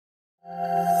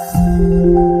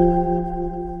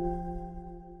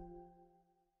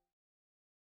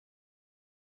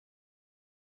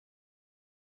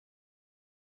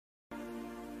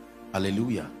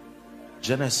Hallelujah.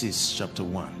 Genesis chapter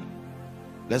 1.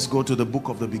 Let's go to the book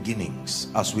of the beginnings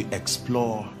as we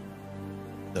explore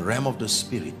the realm of the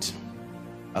spirit,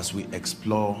 as we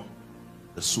explore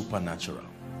the supernatural.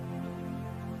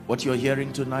 What you're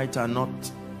hearing tonight are not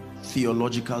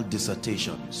theological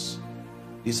dissertations.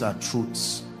 These are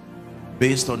truths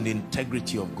based on the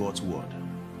integrity of God's word,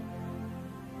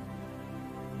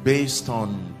 based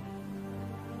on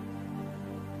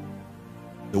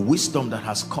the wisdom that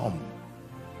has come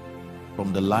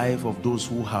from the life of those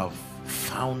who have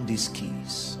found these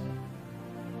keys.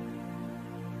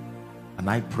 And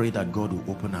I pray that God will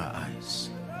open our eyes.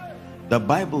 The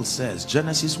Bible says,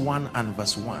 Genesis 1 and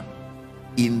verse 1,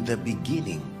 in the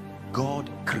beginning God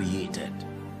created.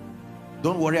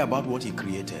 Don't worry about what he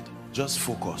created, just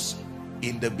focus.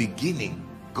 In the beginning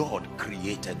God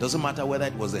created. Doesn't matter whether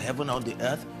it was the heaven or the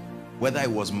earth, whether it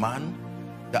was man.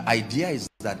 The idea is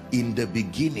that in the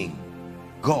beginning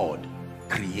God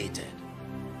created.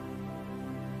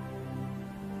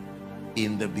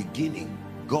 In the beginning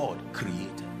God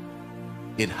created.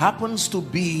 It happens to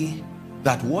be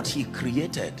that what he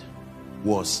created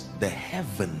was the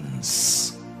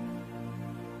heavens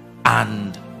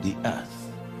and the earth.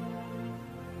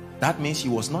 That means he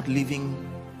was not living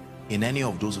in any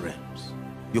of those realms.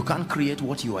 You can't create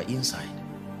what you are inside.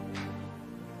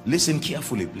 Listen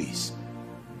carefully, please.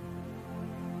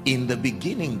 In the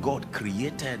beginning God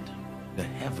created the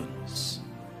heavens,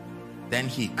 then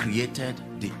he created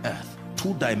the earth,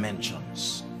 2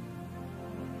 dimensions.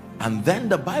 And then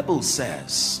the Bible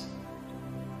says,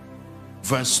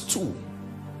 verse 2,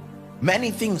 many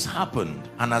things happened,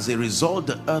 and as a result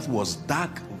the earth was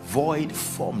dark, void,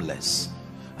 formless,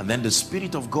 and then the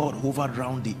Spirit of God hovered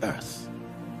around the earth.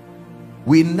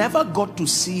 We never got to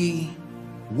see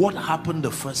what happened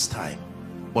the first time,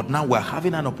 but now we're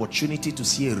having an opportunity to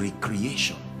see a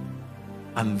recreation.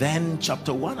 And then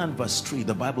chapter 1 and verse 3,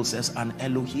 the Bible says, and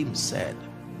Elohim said,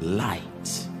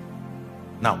 light.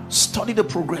 Now study the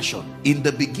progression. In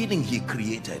the beginning he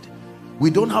created. We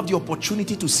don't have the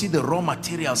opportunity to see the raw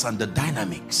materials and the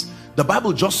dynamics. The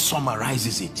Bible just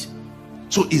summarizes it.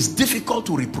 So it's difficult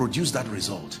to reproduce that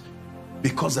result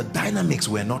because the dynamics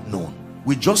were not known.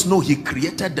 We just know he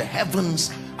created the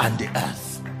heavens and the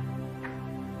earth.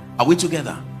 Are we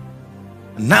together?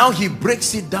 Now he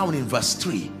breaks it down in verse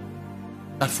 3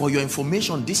 that for your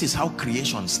information, this is how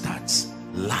creation starts.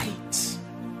 Light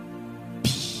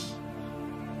be.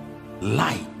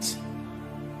 Light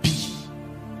be.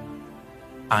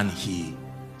 And he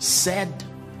said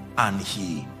and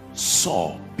he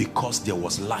saw, because there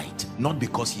was light, not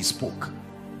because he spoke.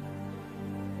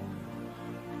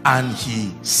 And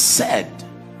he said,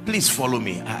 please follow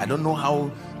me. I don't know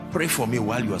how. Pray for me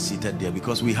while you are seated there,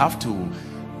 because we have to,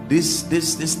 this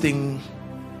thing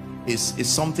is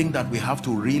something that we have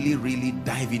to really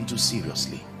dive into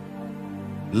seriously.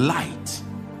 Light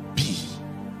be.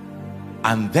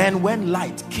 And then when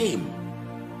light came,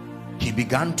 he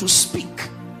began to speak,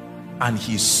 and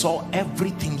he saw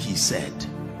everything he said,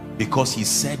 because he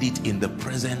said it in the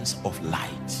presence of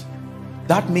light.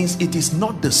 That means it is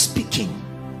not the speaking,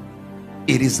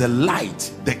 it is the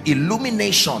light, the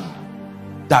illumination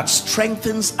that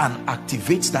strengthens and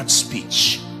activates that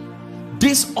speech.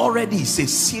 This already is a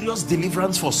serious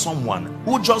deliverance for someone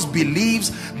who just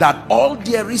believes that all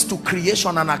there is to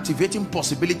creation and activating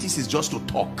possibilities is just to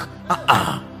talk.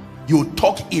 You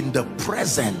talk in the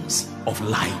presence of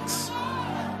light.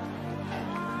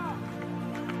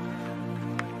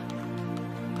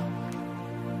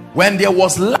 When there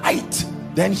was light,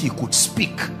 then he could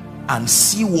speak and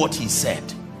see what he said.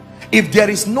 If there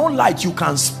is no light, you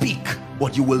can speak,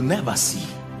 but you will never see.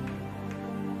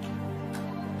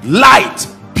 Light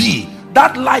be.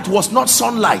 That light was not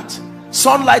sunlight.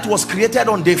 Sunlight was created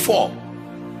on day 4.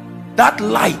 That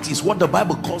light is what the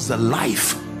Bible calls the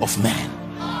life of man.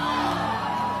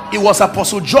 It was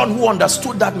Apostle John who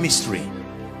understood that mystery.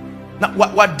 Now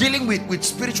we're dealing with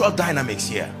spiritual dynamics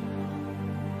here.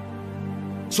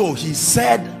 So he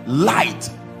said, light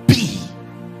be,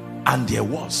 and there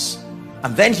was.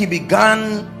 And then he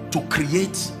began to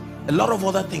create a lot of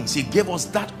other things. He gave us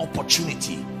that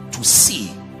opportunity to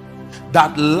see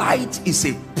that light is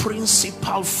a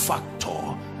principal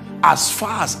factor as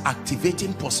far as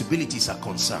activating possibilities are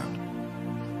concerned.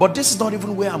 But this is not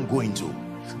even where I'm going to.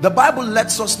 The Bible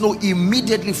lets us know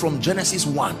immediately from Genesis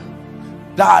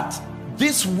 1 that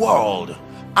this world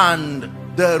and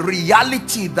the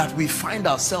reality that we find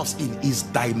ourselves in is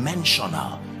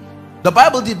dimensional. The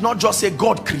Bible did not just say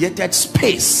God created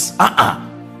space.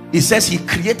 It says he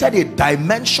created a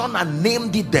dimension and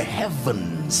named it the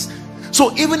heavens.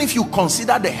 So even if you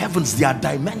consider the heavens, they are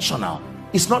dimensional.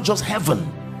 It's not just heaven,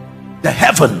 the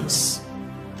heavens.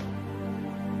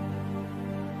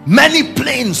 Many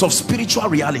planes of spiritual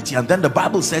reality. And then the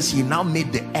Bible says he now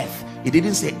made the earth. It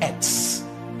didn't say earths.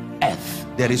 Earth.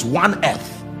 There is one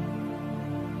earth.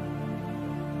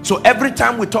 So every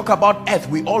time we talk about earth,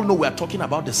 we all know we are talking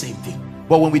about the same thing.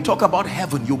 But when we talk about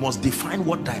heaven, you must define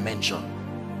what dimension.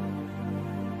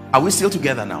 Are we still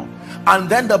together now? And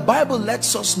then the Bible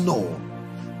lets us know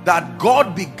that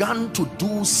God began to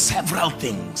do several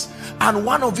things, and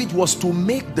one of it was to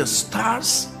make the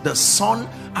stars, the sun,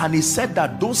 and he said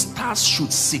that those stars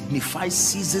should signify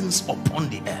seasons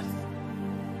upon the earth.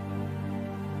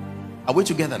 Are we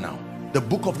together now? The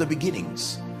book of the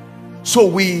beginnings. So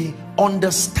we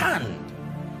understand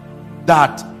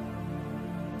that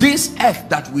this earth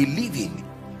that we live in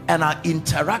and our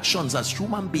interactions as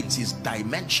human beings is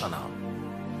dimensional.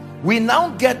 We now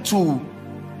get to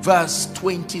verse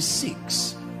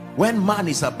 26, when man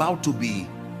is about to be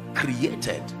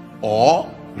created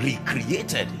or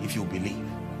recreated, if you believe,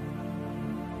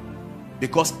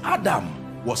 because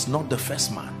Adam was not the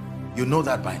first man. You know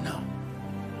that by now.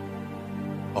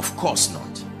 Of course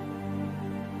not.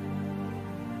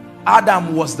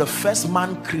 Adam was the first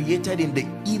man created in the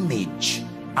image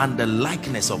and the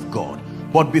likeness of God,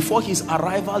 but before his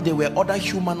arrival there were other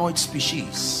humanoid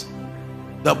species.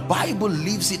 The Bible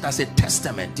leaves it as a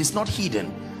testament. It's not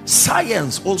hidden.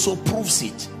 Science also proves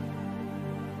it.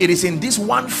 It is in this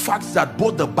one fact that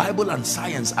both the Bible and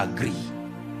science agree.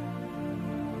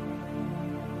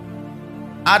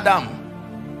 Adam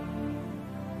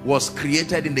was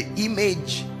created in the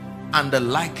image and the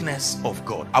likeness of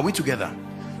God. Are we together?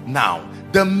 Now,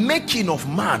 the making of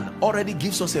man already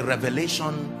gives us a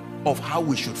revelation of how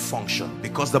we should function,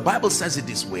 because the Bible says it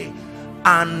this way: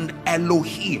 and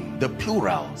Elohim, the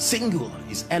plural, singular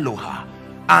is Eloha,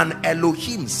 and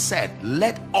Elohim said,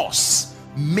 let us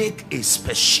make a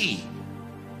species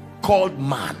called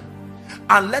man,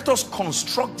 and let us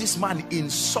construct this man in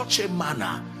such a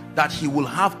manner that he will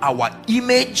have our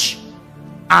image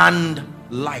and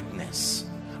likeness.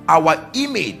 Our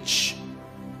image,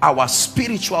 our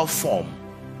spiritual form,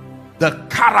 the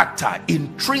character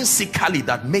intrinsically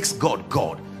that makes God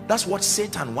God. That's what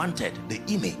Satan wanted, the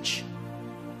image.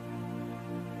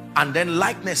 And then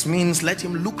likeness means let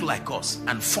him look like us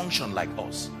and function like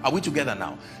us. Are we together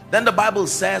now? Then the Bible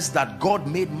says that God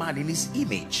made man in his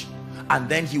image, and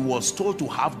then he was told to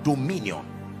have dominion.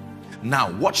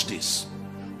 Now watch this.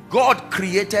 God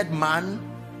created man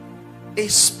a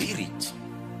spirit.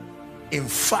 In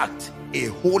fact, a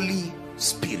Holy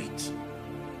Spirit.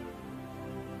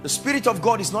 The Spirit of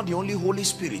God is not the only Holy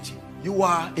Spirit. You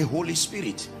are a Holy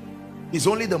Spirit. He's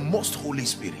only the most Holy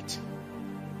Spirit.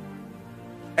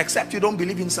 Except you don't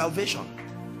believe in salvation.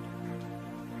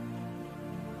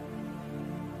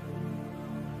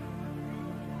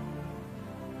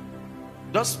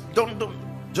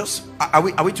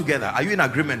 Are we together? Are you in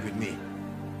agreement with me?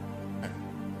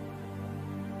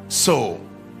 So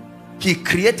he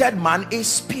created man a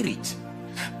spirit,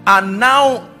 and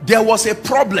now there was a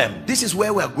problem. This is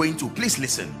where we are going to. Please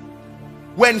listen.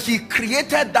 When he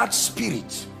created that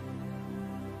spirit,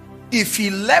 if he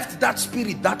left that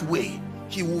spirit that way,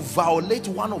 he will violate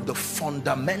one of the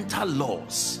fundamental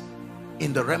laws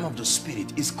in the realm of the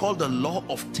spirit. It's called the law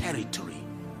of territory.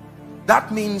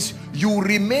 That means you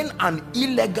remain an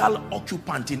illegal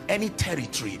occupant in any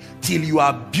territory till you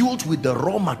are built with the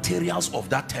raw materials of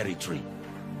that territory.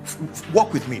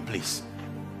 Walk with me, please.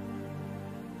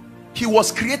 He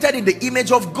was created in the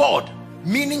image of God,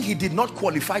 meaning he did not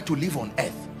qualify to live on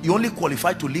earth. He only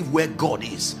qualified to live where God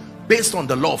is, based on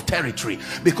the law of territory,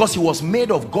 because he was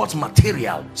made of God's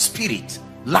material, spirit,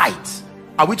 light.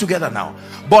 Are we together now?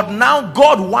 But now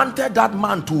God wanted that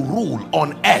man to rule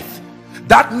on earth.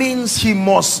 That means he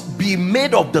must be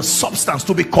made of the substance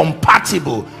to be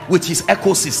compatible with his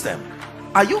ecosystem.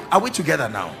 Are we together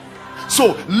now?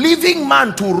 So leaving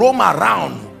man to roam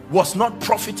around was not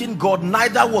profiting God,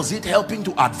 neither was it helping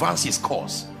to advance his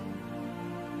cause,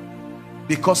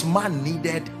 because man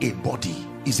needed a body.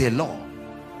 Is a law.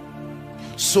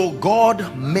 So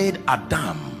God made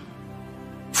Adam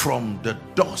from the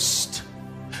dust.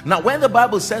 Now when the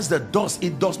Bible says the dust,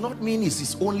 it does not mean it's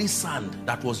his only sand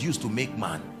that was used to make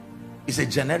man. It's a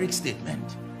generic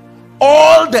statement.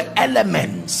 All the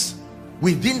elements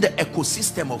within the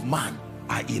ecosystem of man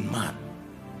are in man.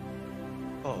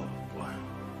 Oh boy.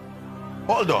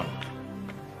 Hold on.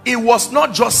 It was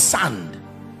not just sand.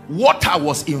 Water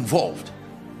was involved.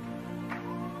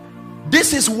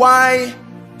 This is why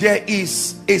there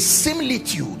is a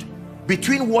similitude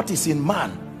between what is in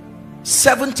man.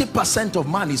 70% of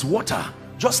man is water,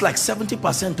 just like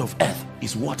 70% of earth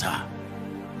is water.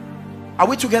 Are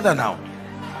we together now?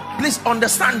 Please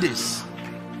understand this.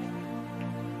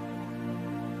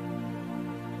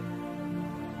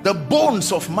 The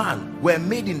bones of man were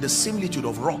made in the similitude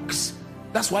of rocks.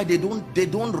 That's why they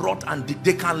don't rot, and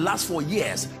they can last for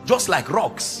years, just like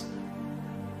rocks.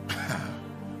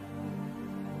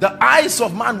 The eyes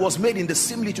of man was made in the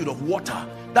similitude of water.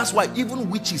 That's why even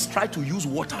witches try to use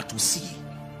water to see.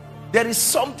 There is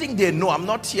something they know. I'm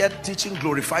not here teaching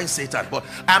glorifying Satan, but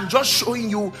I'm just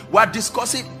showing you, we're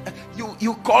discussing.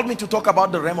 You called me to talk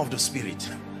about the realm of the spirit.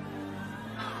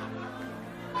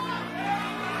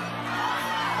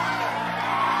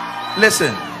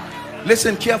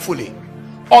 Listen carefully.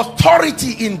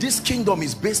 Authority in this kingdom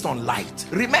is based on light,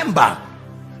 remember.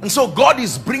 And so God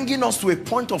is bringing us to a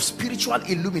point of spiritual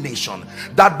illumination,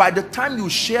 that by the time you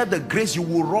share the grace, you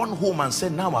will run home and say,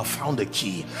 now I found the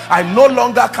key. I no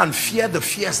longer can fear the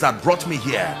fears that brought me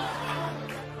here.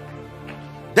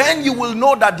 Then you will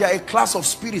know that there are a class of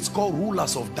spirits called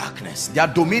rulers of darkness. Their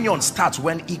dominion starts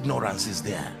when ignorance is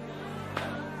there.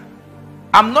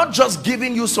 I'm not just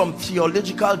giving you some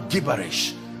theological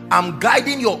gibberish. I'm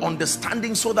guiding your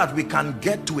understanding so that we can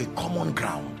get to a common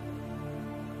ground.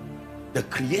 The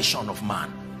creation of man.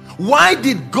 Why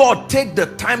did God take the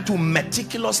time to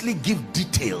meticulously give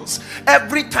details?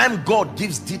 Every time God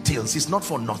gives details, it's not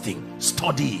for nothing.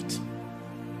 Study it.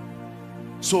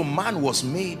 So man was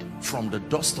made from the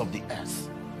dust of the earth,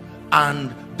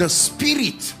 and the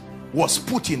spirit was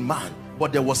put in man,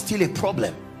 but there was still a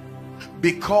problem,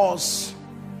 because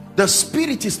the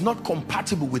spirit is not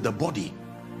compatible with the body.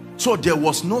 So there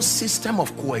was no system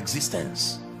of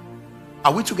coexistence.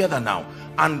 Are we together now?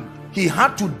 And he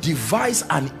had to devise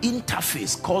an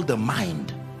interface called the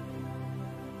mind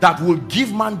that will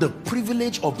give man the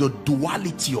privilege of the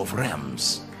duality of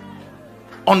realms.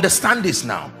 Understand this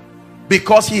now,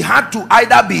 because he had to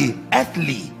either be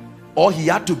earthly or he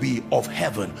had to be of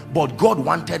heaven, but God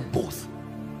wanted both.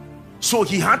 So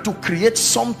he had to create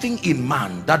something in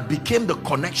man that became the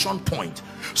connection point,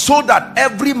 so that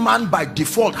every man by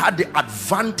default had the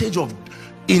advantage of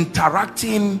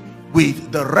interacting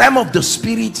with the realm of the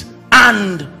spirit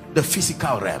and the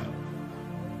physical realm.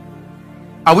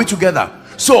 Are we together?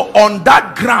 So on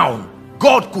that ground,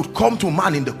 God could come to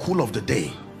man in the cool of the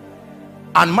day,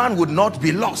 and man would not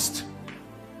be lost.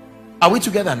 Are we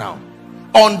together now?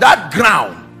 On that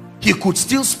ground, he could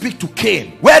still speak to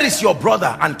Cain. Where is your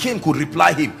brother? And Cain could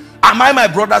reply him, am I my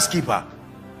brother's keeper?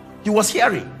 He was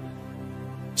hearing.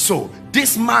 So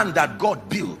this man that God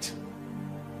built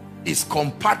is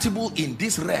compatible in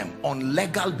this realm on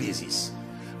legal basis,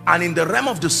 and in the realm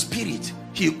of the spirit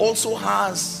he also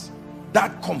has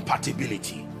that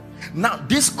compatibility. Now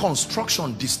this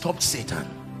construction disturbed Satan,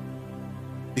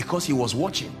 because he was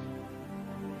watching.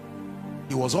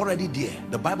 He was already there.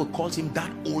 The Bible calls him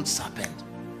that old serpent.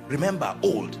 Remember,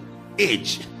 old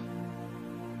age.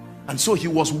 And so he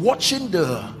was watching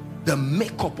the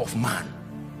makeup of man.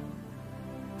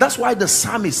 That's why the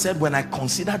psalmist said, when I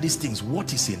consider these things,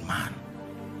 what is in man?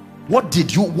 What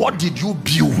did you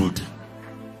build?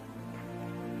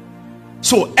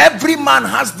 So every man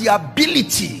has the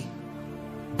ability,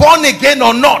 born again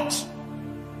or not,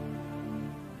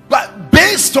 but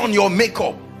based on your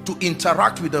makeup, to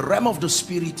interact with the realm of the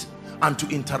spirit and to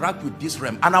interact with this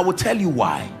realm. And I will tell you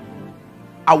why.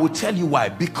 I will tell you why.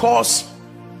 Because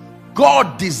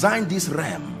God designed this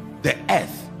realm, the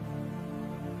earth,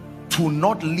 to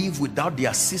not live without the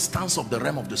assistance of the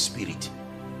realm of the spirit.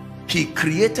 He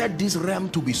created this realm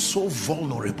to be so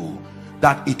vulnerable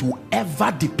that it will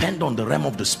ever depend on the realm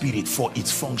of the spirit for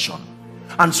its function.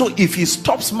 And so if he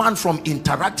stops man from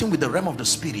interacting with the realm of the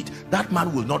spirit, that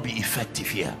man will not be effective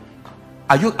here.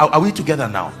 Are we together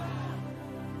now?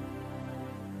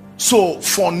 So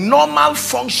for normal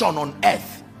function on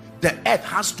earth, the earth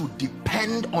has to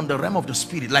depend on the realm of the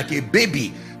spirit, like a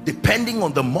baby depending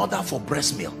on the mother for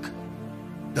breast milk,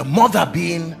 the mother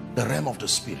being the realm of the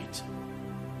spirit.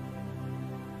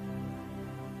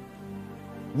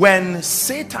 When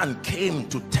Satan came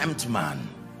to tempt man,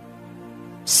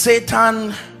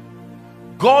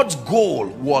 God's goal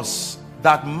was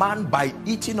that man, by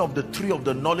eating of the tree of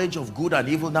the knowledge of good and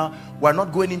evil. Now we're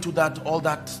not going into all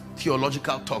that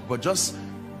theological talk, but just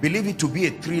believe it to be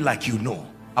a tree like you know.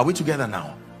 Are we together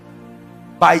now?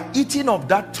 By eating of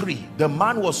that tree, the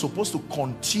man was supposed to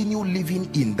continue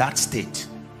living in that state,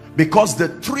 because the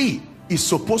tree is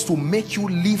supposed to make you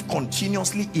live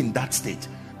continuously in that state.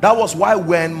 That was why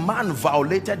when man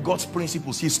violated God's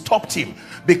principles, he stopped him,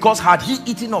 because had he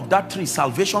eaten of that tree,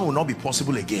 salvation would not be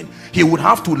possible again. He would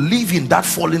have to live in that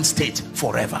fallen state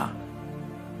forever.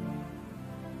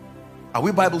 Are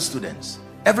we Bible students?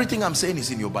 Everything I'm saying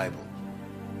is in your Bible.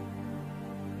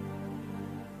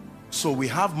 So we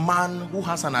have man who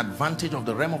has an advantage of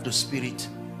the realm of the spirit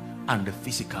and the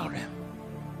physical realm.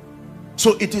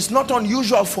 So it is not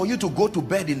unusual for you to go to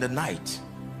bed in the night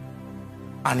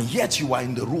and yet you are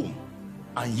in the room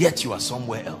and yet you are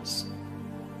somewhere else.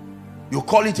 You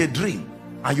call it a dream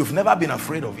and you've never been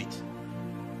afraid of it.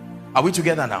 Are we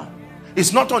together now?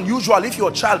 It's not unusual if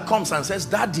your child comes and says,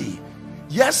 "Daddy,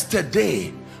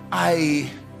 yesterday I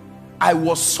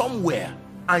was somewhere,"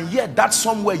 and yet that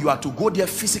somewhere you are to go there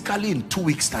physically in 2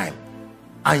 weeks time,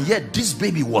 and yet this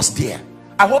baby was there.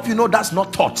 I hope you know that's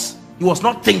not thoughts. He was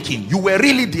not thinking. You were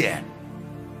really there.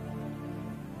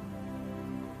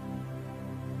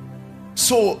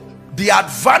 So the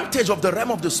advantage of the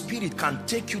realm of the spirit can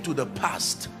take you to the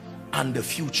past and the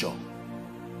future.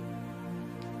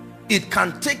 It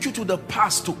can take you to the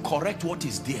past to correct what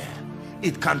is there.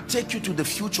 It can take you to the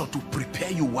future to prepare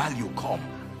you while you come.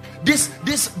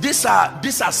 These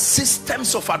are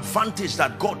systems of advantage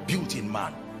that God built in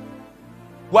man.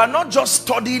 We are not just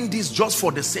studying this just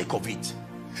for the sake of it.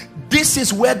 This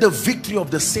is where the victory of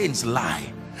the saints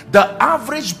lie. The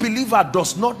average believer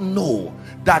does not know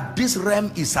that this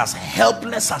realm is as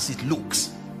helpless as it looks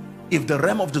if the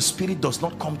realm of the spirit does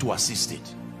not come to assist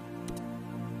it.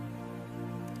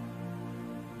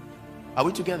 Are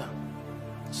we together?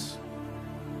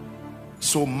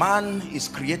 So man is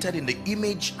created in the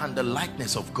image and the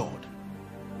likeness of God.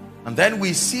 And then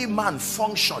we see man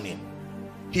functioning.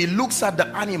 He looks at the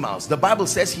animals. The Bible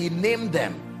says he named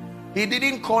them. He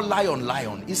didn't call lion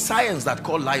lion. It's science that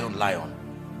called lion lion.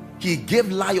 He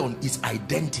gave lion its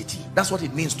identity. That's what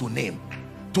it means to name.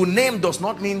 To name does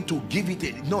not mean to give it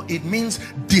a, no, it means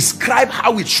describe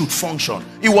how it should function.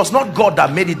 It was not God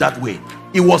that made it that way.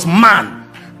 It was man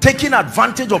taking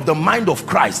advantage of the mind of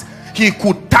Christ. He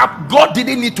could tap. God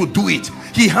didn't need to do it.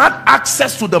 He had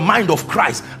access to the mind of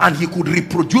Christ and he could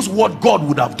reproduce what God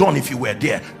would have done if he were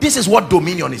there. This is what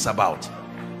dominion is about.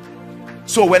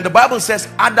 So when the Bible says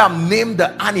Adam named the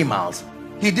animals,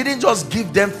 he didn't just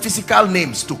give them physical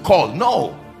names to call.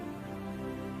 No.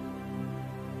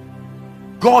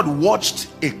 God watched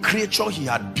a creature he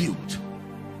had built,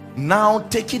 now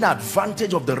taking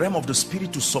advantage of the realm of the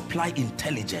spirit to supply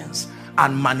intelligence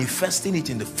and manifesting it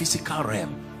in the physical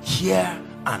realm here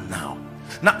and now.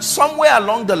 Now somewhere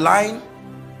along the line,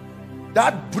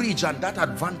 that bridge and that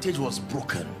advantage was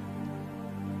broken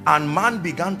and man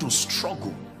began to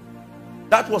struggle.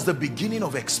 That was the beginning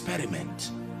of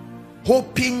experiment,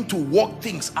 hoping to work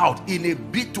things out in a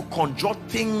bid to conjure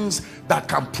things that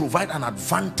can provide an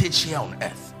advantage here on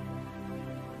earth.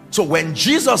 So when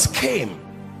Jesus came,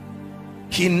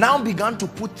 he now began to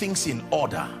put things in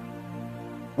order.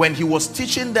 When he was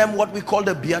teaching them what we call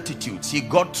the Beatitudes, he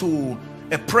got to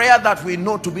a prayer that we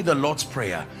know to be the Lord's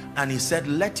Prayer, and he said,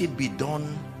 "Let it be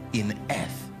done in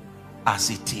earth as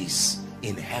it is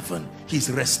in heaven." He's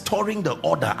restoring the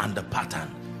order and the pattern,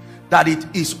 that it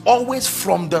is always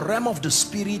from the realm of the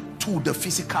spirit to the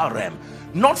physical realm,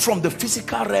 not from the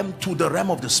physical realm to the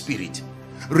realm of the spirit.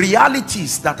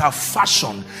 Realities that are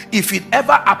fashioned, if it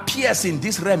ever appears in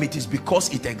this realm, it is because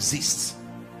it exists.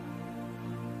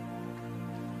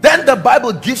 Then the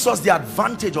Bible gives us the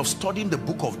advantage of studying the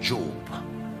book of Job,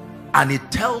 and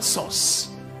it tells us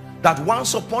that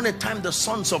once upon a time the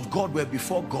sons of God were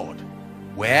before God.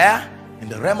 Where? In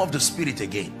the realm of the spirit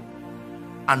again.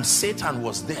 And Satan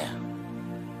was there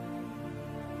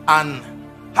and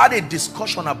had a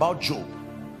discussion about Job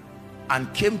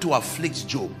and came to afflict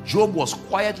Job. Job was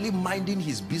quietly minding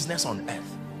his business on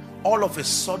earth. All of a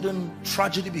sudden,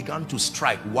 tragedy began to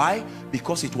strike. Why?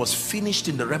 Because it was finished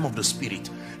in the realm of the spirit.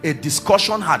 A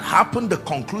discussion had happened, the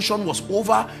conclusion was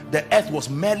over, the earth was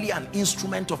merely an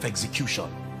instrument of execution.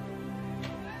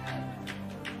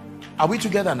 Are we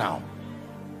together now?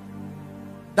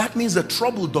 That means the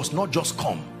trouble does not just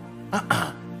come.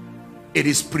 It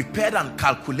is prepared and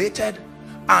calculated,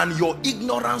 and your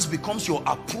ignorance becomes your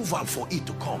approval for it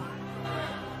to come.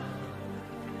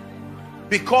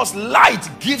 Because light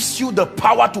gives you the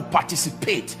power to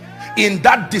participate in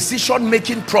that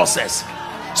decision-making process,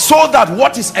 so that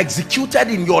what is executed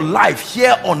in your life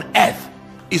here on earth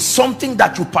is something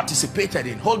that you participated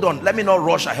in. Hold on, let me not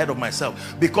rush ahead of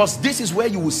myself, because this is where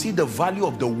you will see the value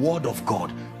of the word of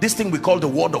God. This thing we call the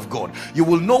word of God. You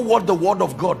will know what the word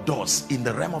of God does in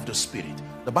the realm of the spirit.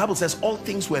 The Bible says all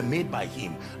things were made by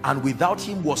him, and without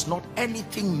him was not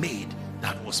anything made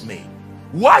that was made.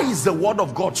 Why is the word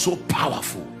of God so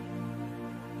powerful?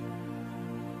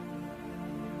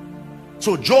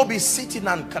 So Job is sitting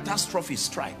and catastrophe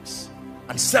strikes,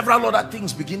 and several other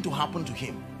things begin to happen to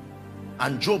him.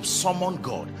 And Job summoned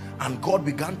God, and God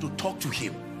began to talk to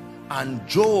him. And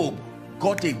Job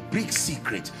got a big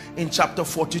secret. In chapter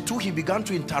 42, he began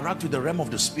to interact with the realm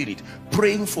of the spirit,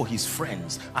 praying for his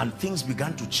friends, and things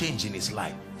began to change in his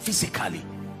life physically,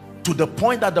 to the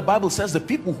point that the Bible says the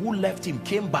people who left him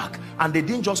came back, and they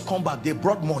didn't just come back, they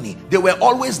brought money. They were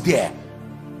always there.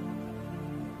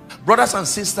 Brothers and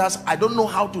sisters, I don't know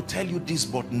how to tell you this,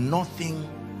 but nothing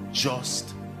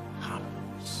just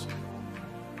happens.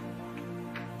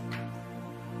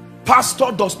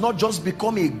 Pastor does not just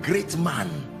become a great man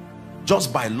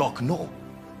just by luck. No,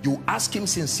 you ask him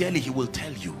sincerely, he will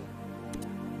tell you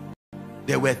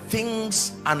there were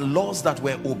things and laws that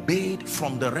were obeyed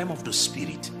from the realm of the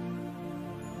spirit.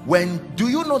 When, do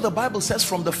you know, the Bible says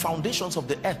from the foundations of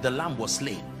the earth the lamb was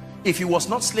slain. If he was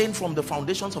not slain from the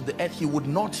foundations of the earth, he would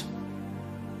not.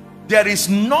 There is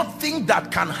nothing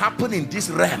that can happen in this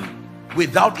realm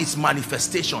without its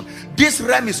manifestation. This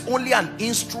realm is only an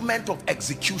instrument of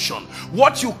execution.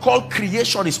 What you call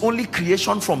creation is only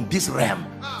creation from this realm.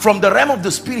 From the realm of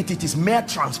the spirit, it is mere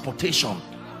transportation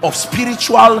of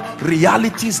spiritual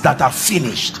realities that are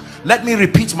finished. Let me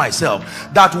repeat myself,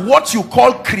 that what you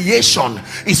call creation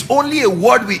is only a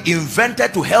word we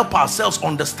invented to help ourselves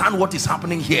understand what is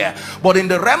happening here. But in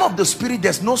the realm of the spirit,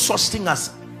 there's no such thing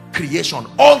as creation.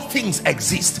 All things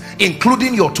exist,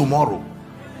 including your tomorrow.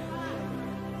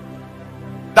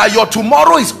 That your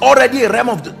tomorrow is already a realm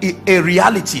of a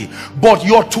reality, but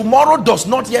your tomorrow does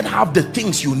not yet have the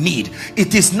things you need.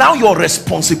 It is now your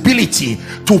responsibility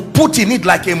to put in it,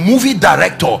 like a movie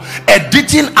director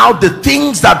editing out the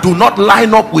things that do not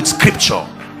line up with scripture.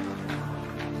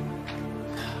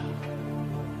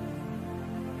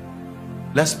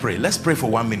 Let's pray. Let's pray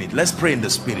for 1 minute. Let's pray in the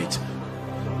spirit.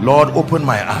 Lord, open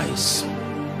my eyes.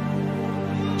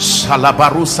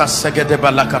 Shalabarusa segede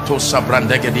balakato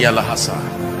sabrandegedi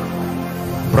alahasa.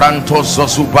 Branto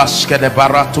zozubaske de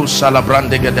baratu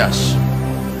salabrandegedash.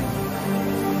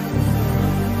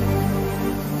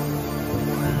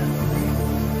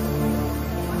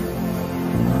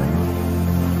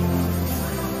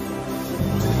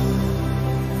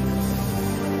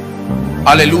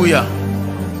 Hallelujah.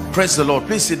 Praise the Lord.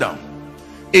 Please sit down.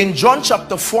 In John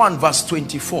chapter 4 and verse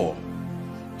 24,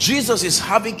 Jesus is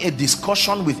having a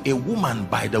discussion with a woman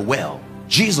by the well.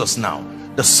 Jesus now,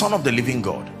 the Son of the living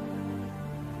God.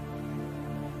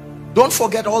 Don't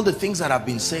forget all the things that I've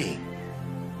been saying.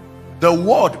 The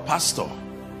word, pastor,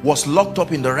 was locked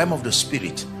up in the realm of the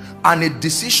spirit, and a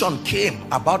decision came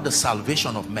about the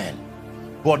salvation of men.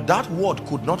 But that word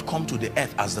could not come to the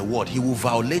earth as the word. He will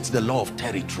violate the law of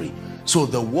territory. So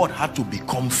the word had to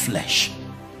become flesh.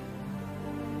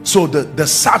 So the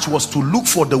search was to look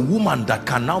for the woman that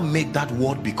can now make that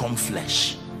word become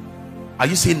flesh. Are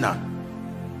you seeing that?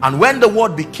 And when the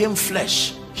word became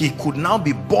flesh, he could now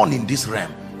be born in this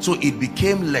realm. So it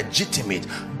became legitimate.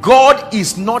 God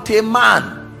is not a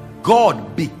man.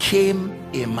 God became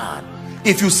a man.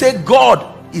 If you say God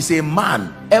is a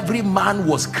man, every man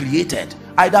was created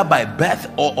either by birth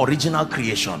or original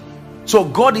creation. So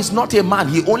God is not a man.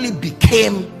 He only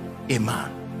became a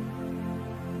man.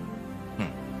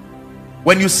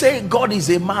 When you say God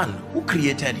is a man, who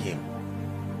created him?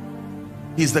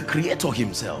 He's the creator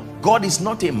himself. God is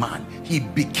not a man. He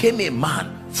became a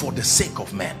man for the sake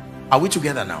of men. Are we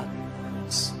together now?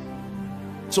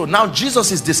 So now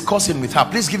Jesus is discussing with her.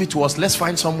 Please give it to us. Let's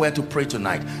find somewhere to pray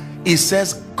tonight. He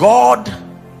says God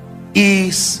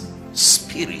is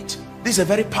spirit. This is a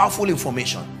very powerful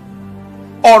information.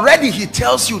 Already he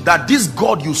tells you that this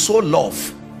God you so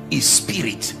love is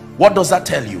spirit. What does that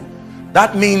tell you?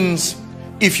 That means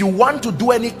if you want to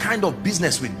do any kind of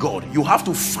business with God, you have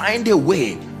to find a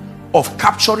way of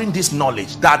capturing this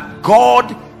knowledge that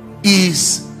God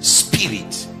is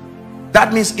spirit.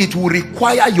 That means it will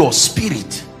require your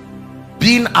spirit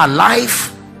being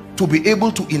alive to be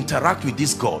able to interact with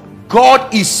this God.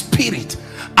 God is spirit,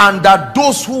 and that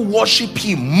those who worship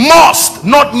him must,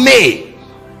 not may.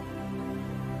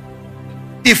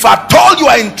 If at all you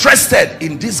are interested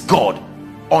in this God,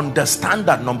 understand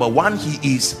that number one,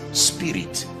 he is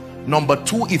spirit. Number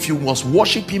two, if you must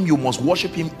worship him, you must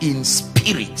worship him in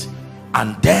spirit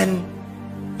and then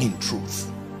in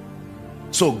truth.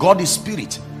 So God is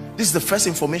spirit. This is the first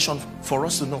information for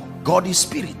us to know. God is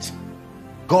spirit.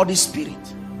 God is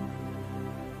spirit.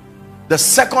 The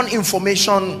second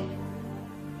information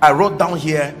I wrote down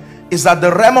here is that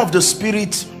the realm of the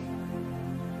spirit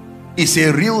is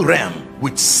a real realm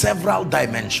with several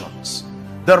dimensions.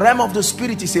 The realm of the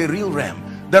spirit is a real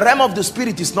realm. The realm of the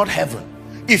spirit is not heaven.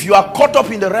 If you are caught up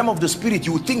in the realm of the spirit,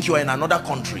 you think you are in another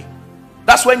country.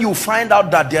 That's when you find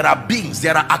out that there are beings,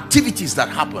 there are activities that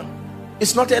happen.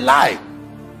 It's not a lie.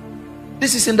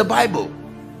 This is in the Bible.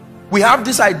 We have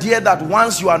this idea that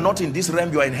once you are not in this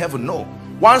realm, you are in heaven. No.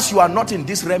 Once you are not in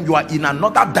this realm, you are in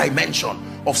another dimension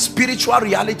of spiritual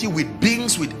reality, with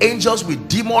beings, with angels, with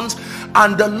demons.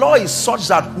 And the law is such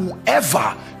that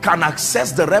whoever can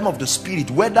access the realm of the spirit,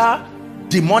 whether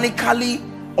demonically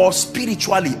or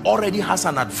spiritually, already has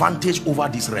an advantage over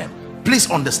this realm. Please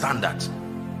understand that.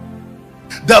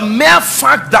 The mere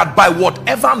fact that by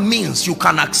whatever means you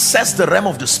can access the realm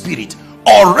of the spirit,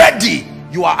 already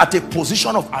you are at a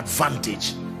position of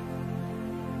advantage.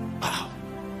 Wow.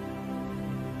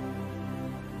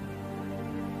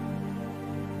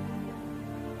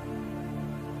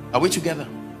 Are we together?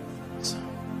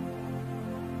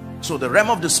 So the realm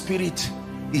of the spirit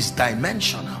is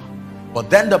dimensional, but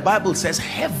then the Bible says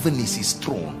heaven is his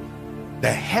throne.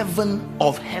 The heaven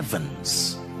of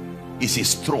heavens is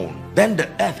his throne. Then the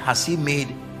earth has he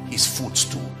made his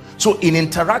footstool. So in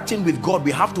interacting with God,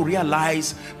 we have to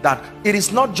realize that it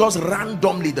is not just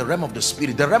randomly the realm of the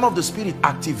spirit. The realm of the spirit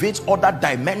activates other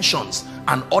dimensions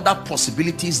and other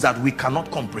possibilities that we cannot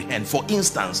comprehend. For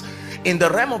instance, in the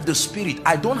realm of the spirit,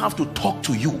 I don't have to talk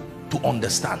to you to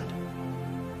understand.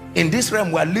 In this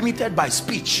realm, we are limited by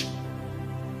speech,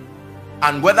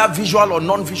 and whether visual or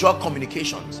non-visual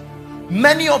communications.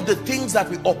 Many of the things that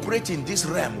we operate in this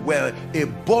realm were a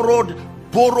borrowed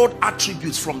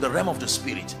attributes from the realm of the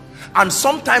spirit. And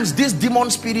sometimes these demon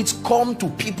spirits come to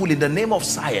people in the name of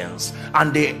science,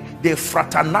 and they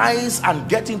fraternize and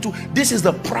get into, this is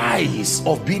the price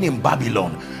of being in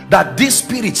Babylon, that these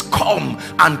spirits come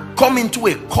into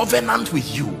a covenant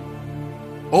with you.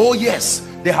 Oh yes,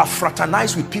 they have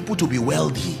fraternized with people to be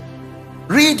wealthy.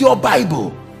 Read your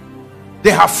Bible. They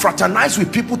have fraternized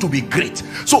with people to be great.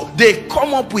 So they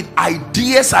come up with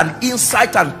ideas and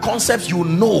insight and concepts. You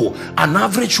know, an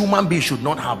average human being should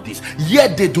not have this.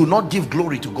 Yet they do not give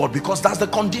glory to God, because that's the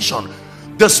condition.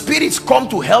 The spirits come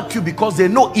to help you because they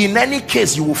know in any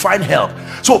case you will find help.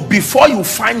 So before you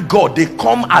find God, they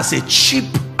come as a cheap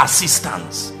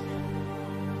assistance.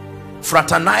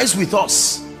 Fraternize with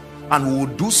us, and we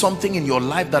will do something in your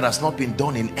life that has not been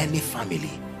done in any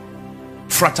family.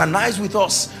 Fraternize with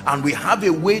us, and we have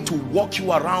a way to walk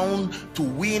you around to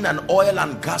win an oil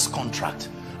and gas contract.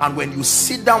 And when you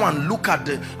sit down and look at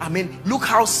look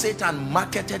how Satan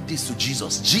marketed this to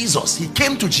Jesus. He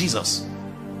came to Jesus.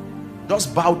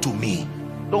 Just bow to me.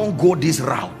 Don't go this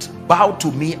route. Bow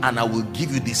to me and I will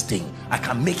give you this thing. I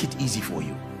can make it easy for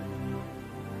you.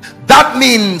 That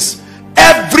means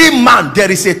every man,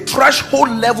 there is a threshold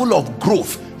level of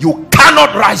growth you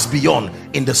cannot rise beyond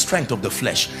in the strength of the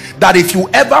flesh. That if you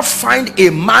ever find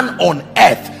a man on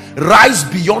earth rise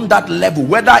beyond that level,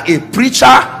 whether a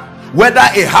preacher, whether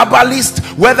a herbalist,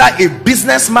 whether a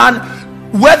businessman,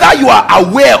 whether you are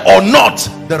aware or not,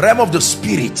 the realm of the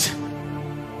spirit,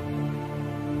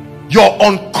 your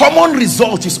uncommon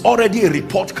result is already a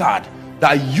report card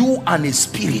that you and a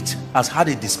spirit has had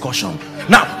a discussion.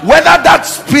 Now, whether that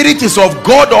spirit is of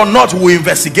God or not, we'll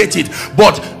investigate it.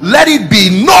 But let it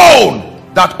be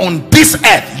known that on this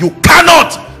earth, you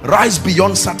cannot rise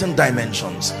beyond certain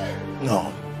dimensions.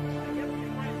 No.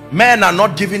 Men are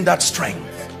not given that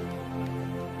strength.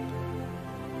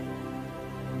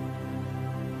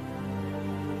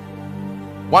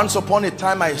 Once upon a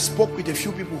time, I spoke with a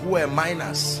few people who were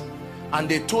minors, and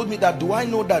they told me that, do I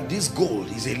know that this gold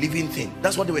is a living thing?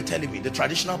 That's what they were telling me, the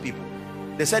traditional people.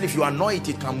 They said if you annoy it,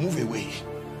 it can move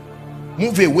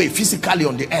away physically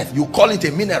on the earth. You call it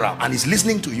a mineral and it's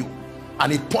listening to you,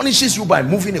 and it punishes you by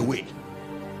moving away.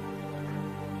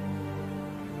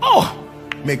 Oh,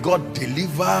 may God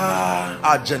deliver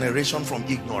our generation from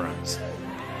ignorance.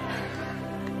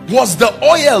 Was the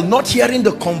oil not hearing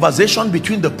the conversation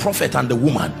between the prophet and the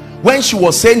woman? When she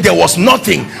was saying there was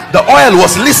nothing, the oil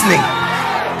was listening.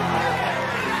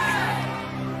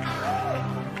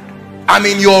 I'm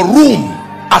in your room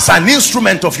as an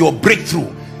instrument of your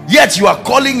breakthrough, yet you are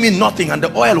calling me nothing, and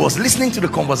the oil was listening to the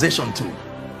conversation too.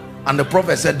 And the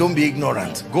prophet said, don't be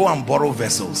ignorant, go and borrow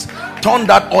vessels, turn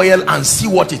that oil and see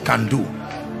what it can do.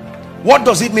 What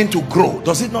does it mean to grow?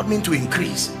 Does it not mean to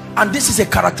increase? And this is a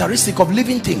characteristic of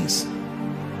living things.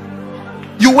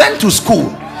 You went to school.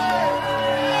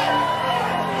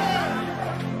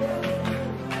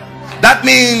 That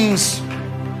means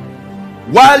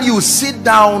while you sit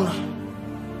down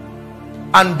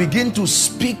and begin to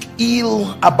speak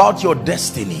ill about your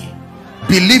destiny,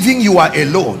 believing you are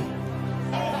alone,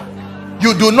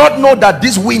 you do not know that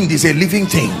this wind is a living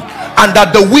thing. and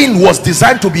that the wind was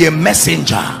designed to be a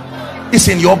messenger. It's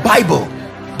in your Bible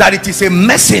that it is a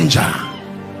messenger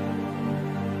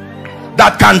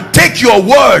that can take your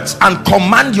words and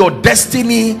command your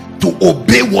destiny to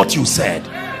obey what you said.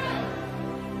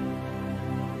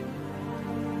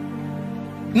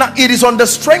 Now it is on the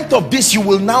strength of this you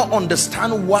will now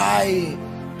understand why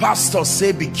pastors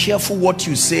say be careful what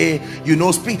you say, you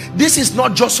know, speak. This is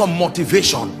not just some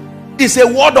motivation, it's a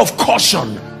word of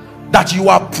caution that you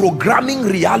are programming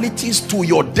realities to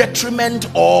your detriment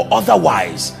or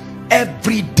otherwise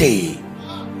every day.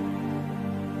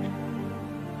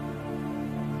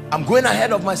 I'm going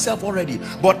ahead of myself already,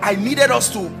 but I needed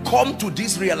us to come to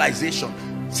this realization.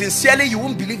 Sincerely, you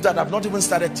won't believe that I've not even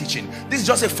started teaching. This is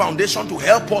just a foundation to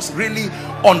help us really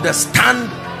understand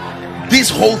this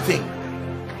whole thing.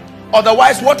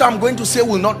 Otherwise, what I'm going to say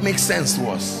will not make sense to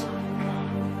us.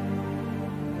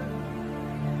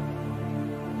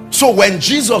 So when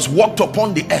Jesus walked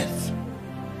upon the earth,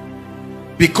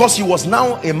 because he was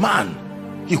now a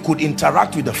man, he could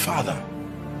interact with the Father,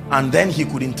 and then he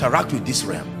could interact with this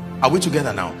realm. Are we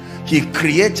together now? He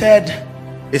created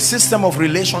a system of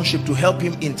relationship to help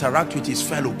him interact with his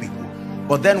fellow people.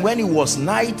 But then when it was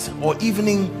night or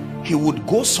evening, he would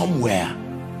go somewhere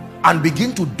and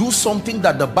begin to do something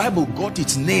that the Bible got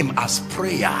its name as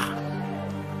prayer.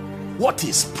 What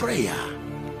is prayer?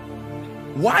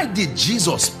 Why did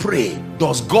Jesus pray?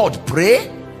 Does God pray?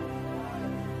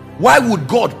 Why would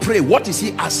God pray? What is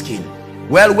he asking?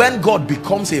 Well, when God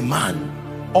becomes a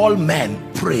man, all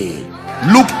men pray.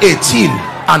 Luke 18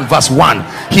 and verse 1,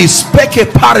 he spake a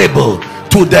parable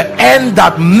to the end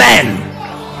that men,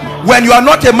 when you are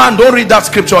not a man, don't read that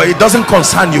scripture, it doesn't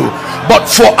concern you. But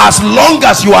for as long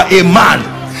as you are a man,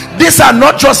 these are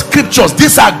not just scriptures,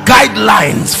 these are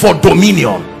guidelines for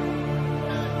dominion.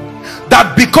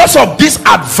 That because of this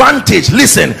advantage,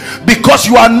 listen, because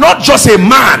you are not just a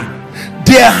man,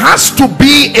 there has to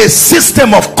be a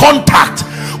system of contact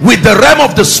with the realm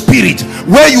of the spirit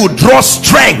where you draw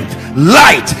strength,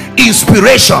 light,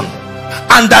 inspiration,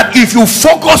 and that if you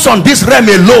focus on this realm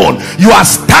alone, you are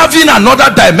starving another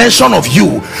dimension of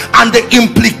you. And the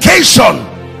implication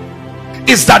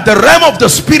is that the realm of the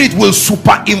spirit will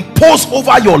superimpose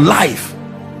over your life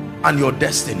and your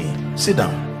destiny. Sit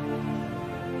down.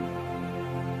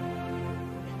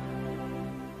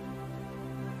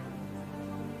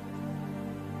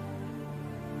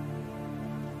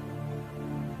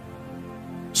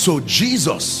 So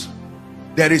Jesus,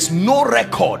 there is no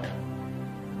record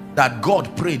that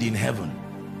God prayed in heaven.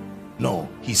 No,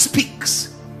 he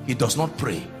speaks, he does not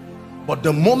pray. But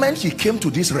the moment he came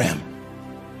to this realm,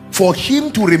 for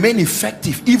him to remain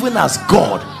effective even as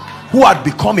God who had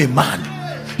become a man,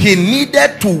 he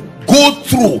needed to go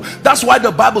through. That's why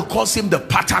the Bible calls him the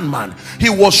pattern man. He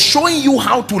was showing you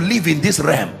how to live in this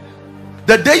realm.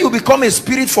 The day you become a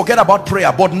spirit, forget about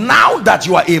prayer. But now that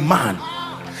you are a man,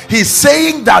 he's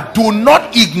saying that do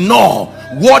not ignore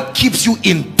what keeps you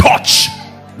in touch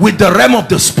with the realm of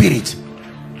the spirit.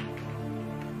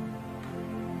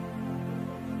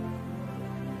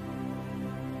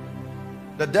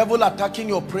 The devil attacking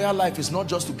your prayer life is not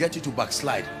just to get you to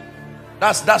backslide.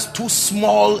 That's too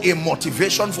small a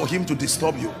motivation for him to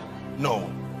disturb you. No,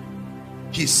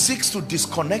 he seeks to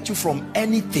disconnect you from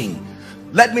anything.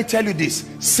 Let me tell you this,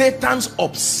 Satan's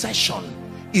obsession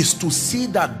is to see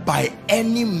that by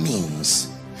any means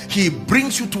he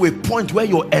brings you to a point where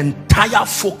your entire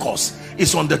focus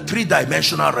is on the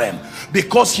three-dimensional realm,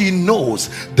 because he knows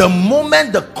the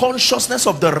moment the consciousness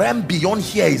of the realm beyond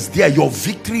here is there, your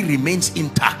victory remains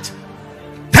intact.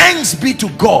 Thanks be to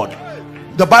God.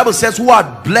 The Bible says, who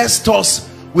had blessed us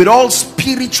with all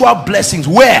spiritual blessings,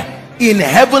 where? In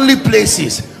heavenly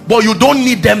places. But you don't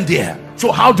need them there,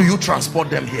 so how do you transport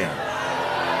them here?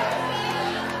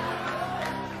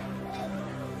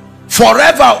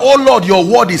 Forever, oh Lord, your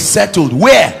word is settled.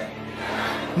 Where?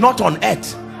 Not on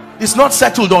earth. It's not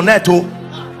settled on earth.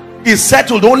 Oh, it's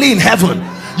settled only in heaven.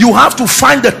 You have to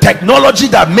find the technology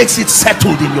that makes it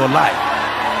settled in your life.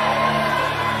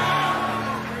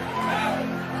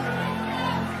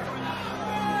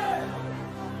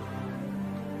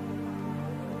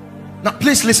 Now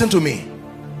please listen to me.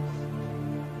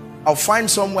 I'll find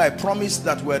somewhere. I promise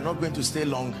that we're not going to stay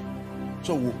long,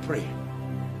 so we'll pray.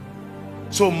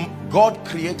 So God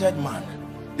created man.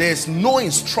 There's no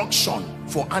instruction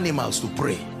for animals to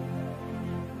pray.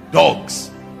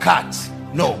 Dogs, cats,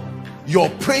 no. Your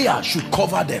prayer should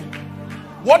cover them.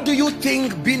 What do you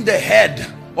think being the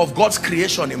head of God's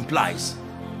creation implies?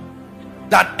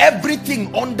 That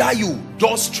everything under you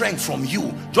draws strength from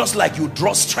you, just like you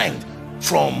draw strength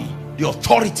from the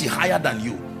authority higher than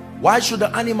you. Why should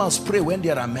the animals pray when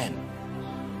there are men?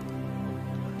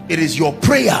 It is your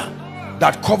prayer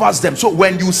that covers them. So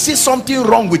when you see something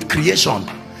wrong with creation,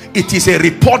 it is a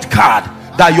report card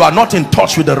that you are not in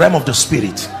touch with the realm of the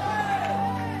spirit.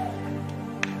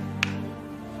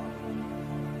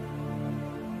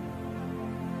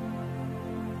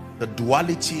 The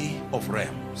duality of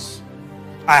realms.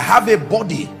 I have a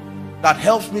body that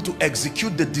helps me to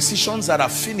execute the decisions that are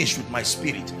finished with my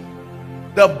spirit.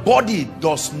 The body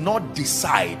does not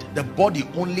decide, the body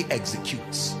only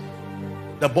executes.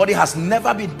 The body has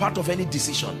never been part of any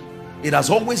decision. It has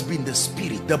always been the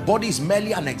spirit. The body is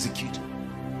merely an executor.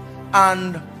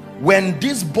 And when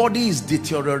this body is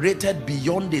deteriorated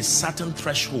beyond a certain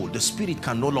threshold, the spirit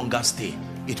can no longer stay.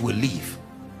 It will leave.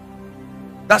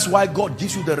 That's why God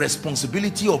gives you the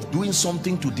responsibility of doing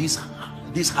something to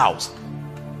this house.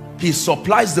 He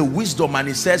supplies the wisdom and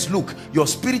he says, look, your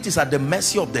spirit is at the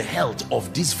mercy of the health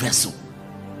of this vessel.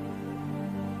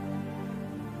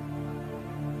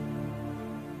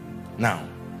 Now,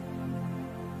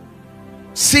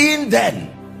 seeing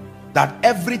then that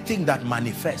everything that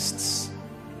manifests,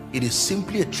 it is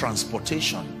simply a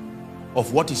transportation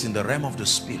of what is in the realm of the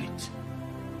spirit.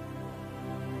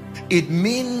 It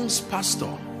means,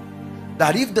 Pastor,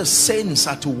 that if the saints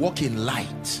are to walk in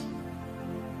light,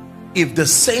 if the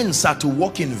saints are to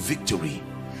walk in victory,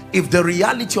 if the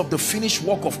reality of the finished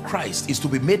work of Christ is to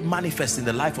be made manifest in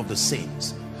the life of the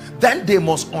saints, then they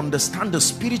must understand the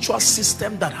spiritual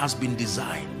system that has been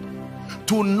designed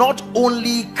to not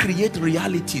only create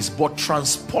realities but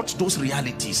transport those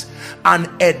realities and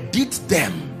edit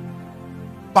them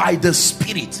by the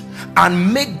spirit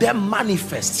and make them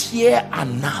manifest here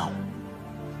and now,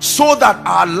 so that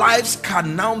our lives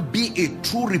can now be a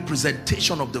true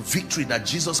representation of the victory that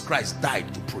Jesus Christ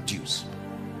died to produce.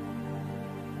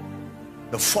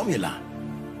 The formula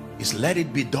is let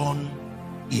it be done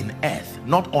in earth,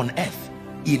 not on earth,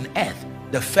 in earth.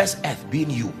 The first earth being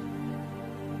you,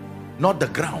 not the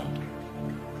ground.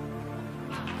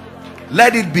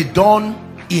 Let it be done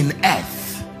in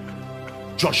earth.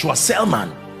 Joshua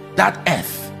Selman, that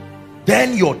earth,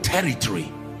 then your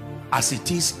territory as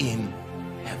it is in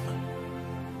heaven.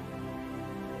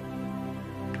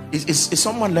 Is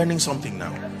someone learning something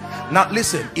now? Now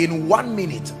listen, in 1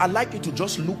 minute, I'd like you to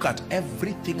just look at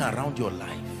everything around your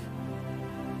life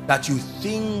that you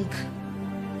think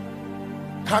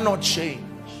cannot change,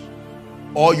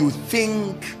 or you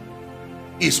think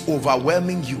is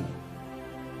overwhelming you.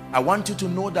 I want you to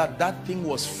know that that thing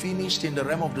was finished in the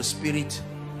realm of the spirit,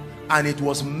 and it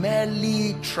was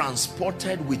merely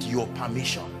transported with your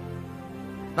permission.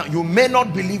 Now you may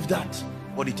not believe that,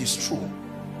 but it is true.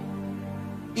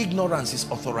 Ignorance is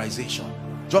authorization,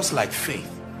 just like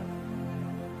faith.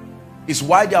 It's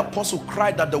why the apostle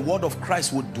cried that the word of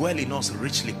Christ would dwell in us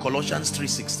richly. Colossians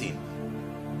 3:16.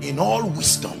 In all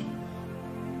wisdom.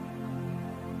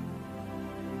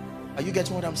 Are you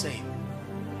getting what I'm saying?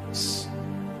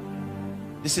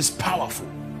 This is powerful.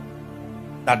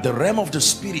 That the realm of the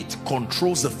spirit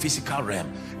controls the physical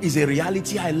realm is a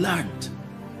reality I learned.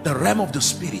 The realm of the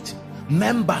spirit,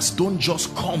 members don't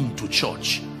just come to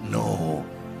church. No.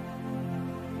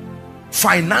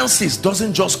 Finances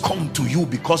doesn't just come to you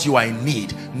because you are in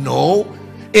need. No.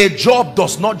 A job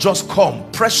does not just come.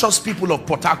 Precious people of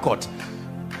Port Harcourt,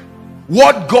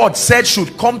 what God said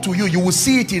should come to you, you will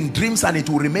see it in dreams, and it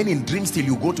will remain in dreams till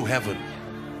you go to heaven.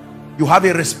 You have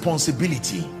a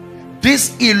responsibility.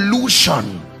 This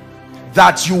illusion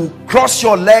that you cross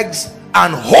your legs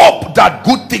and hope that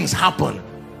good things happen,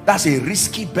 that's a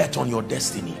risky bet on your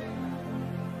destiny.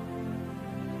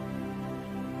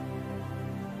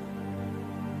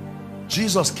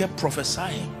 Jesus kept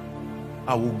prophesying,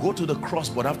 I will go to the cross,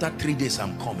 but after 3 days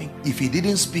I'm coming. If he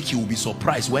didn't speak, he will be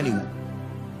surprised when he will.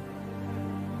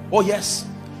 Oh yes,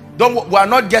 we are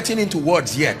not getting into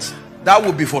words yet. That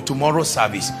will be for tomorrow's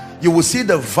service. You will see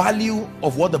the value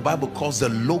of what the Bible calls the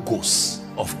logos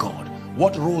of God.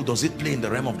 What role does it play in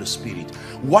the realm of the spirit?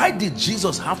 Why did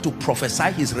Jesus have to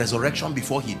prophesy his resurrection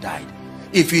before he died?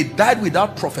 If he died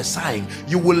without prophesying,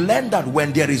 you will learn that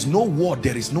when there is no word,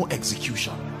 there is no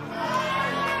execution.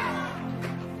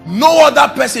 No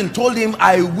other person told him,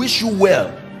 I wish you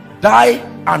well, die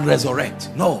and resurrect.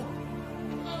 No.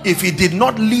 If he did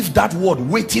not leave that word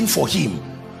waiting for him,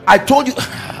 I told you.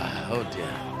 Oh dear.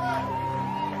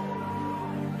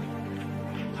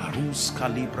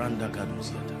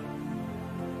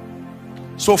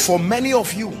 So for many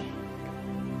of you,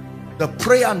 the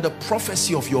prayer and the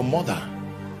prophecy of your mother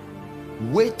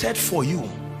waited for you,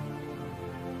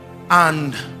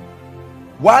 and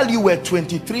while you were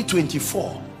 23,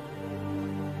 24,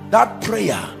 that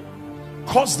prayer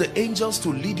Cause the angels to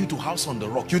lead you to house on the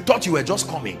rock. You thought you were just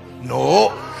coming.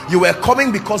 No, you were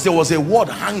coming because there was a word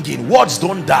hanging. Words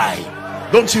don't die.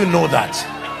 Don't you know that?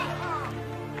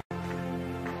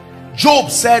 Job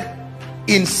said,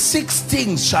 in 6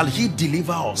 things shall he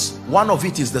deliver us. One of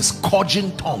it is the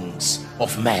scourging tongues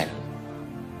of men.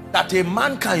 That a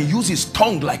man can use his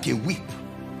tongue like a whip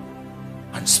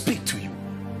and speak to you.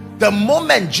 The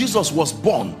moment Jesus was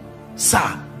born,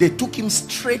 sir, they took him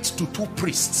straight to 2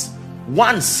 priests.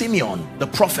 One, Simeon, the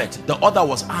prophet. The other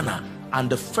was Anna. And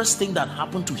the first thing that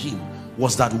happened to him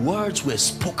was that words were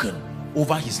spoken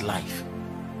over his life.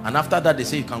 And after that, they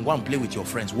say, you can go and play with your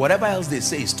friends. Whatever else they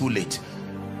say is too late.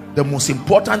 The most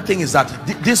important thing is that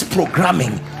this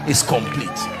programming is complete.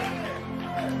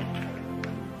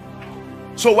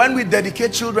 So when we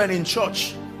dedicate children in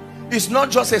church, it's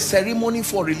not just a ceremony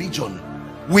for religion.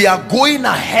 We are going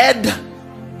ahead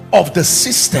of the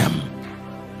system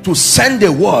to send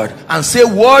a word and say,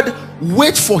 word,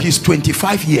 wait for his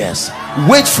 25 years,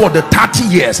 wait for the 30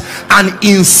 years, and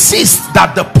insist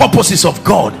that the purposes of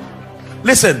God.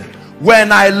 Listen,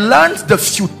 when I learned the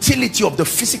futility of the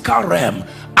physical realm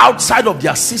outside of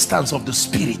the assistance of the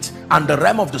spirit and the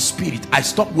realm of the spirit, I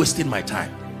stopped wasting my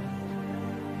time.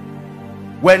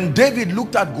 When David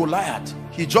looked at Goliath,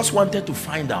 he just wanted to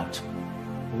find out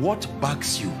what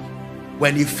backs you.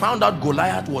 When he found out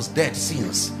Goliath was dead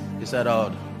since, he said,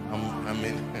 oh, I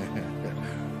mean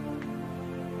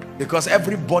because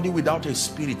everybody without a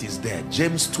spirit is dead.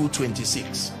 James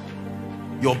 2:26.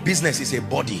 Your business is a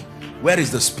body. Where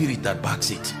is the spirit that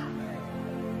backs it?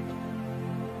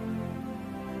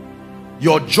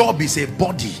 Your job is a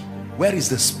body. Where is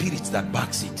the spirit that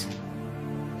backs it?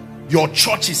 Your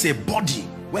church is a body.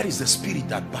 Where is the spirit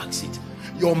that backs it?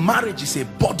 Your marriage is a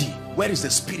body. Where is the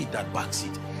spirit that backs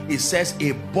it? It says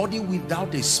a body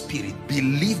without a spirit,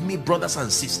 believe me, brothers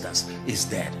and sisters, is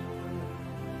dead.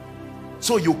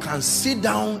 So you can sit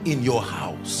down in your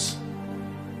house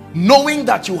knowing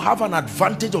that you have an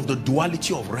advantage of the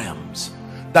duality of realms,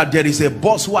 that there is a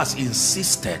boss who has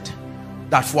insisted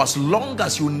that for as long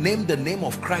as you name the name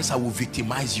of Christ, I will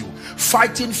victimize you.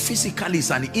 Fighting physically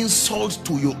is an insult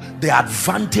to you, the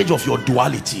advantage of your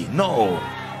duality. No,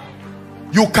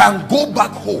 you can go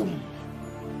back home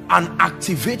and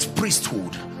activate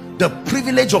priesthood, the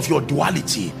privilege of your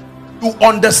duality, to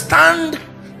understand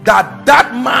that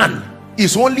that man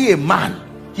is only a man.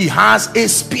 He has a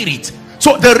spirit.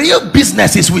 So the real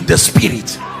business is with the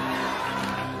spirit.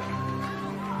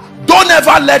 Don't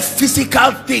ever let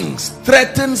physical things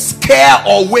threaten, scare,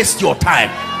 or waste your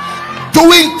time.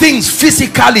 Doing things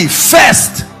physically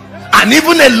first and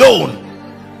even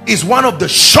alone is one of the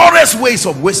surest ways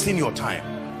of wasting your time.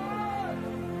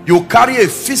 You carry a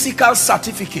physical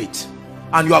certificate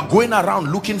and you are going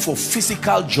around looking for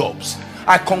physical jobs.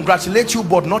 I congratulate you,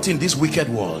 but not in this wicked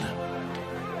world.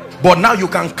 But now you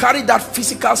can carry that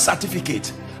physical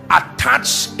certificate,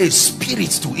 attach a spirit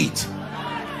to it,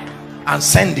 and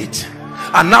send it.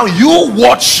 And now you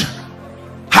watch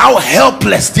how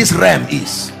helpless this realm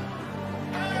is.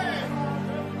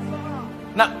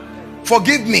 Now,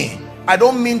 forgive me, I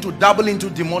don't mean to dabble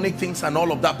into demonic things and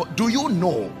all of that, but do you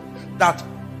know that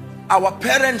our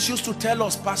parents used to tell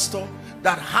us, Pastor,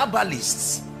 that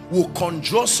herbalists will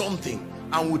conjure something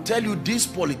and will tell you, this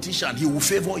politician, he will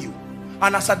favor you.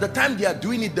 And as at the time they are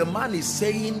doing it, the man is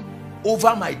saying,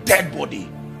 over my dead body,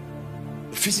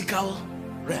 the physical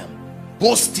realm,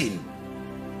 boasting.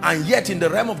 And yet in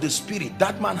the realm of the spirit,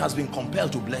 that man has been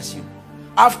compelled to bless you.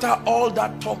 After all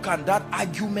that talk and that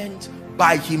argument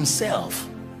by himself,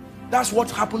 that's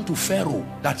what happened to Pharaoh,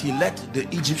 that he let the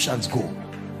Egyptians go.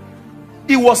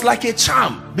 It was like a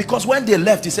charm, because when they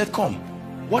left, he said, come,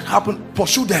 what happened?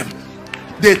 Pursue them.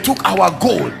 They took our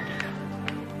gold.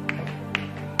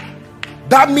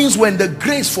 That means when the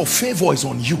grace for favor is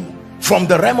on you from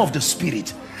the realm of the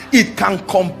spirit, it can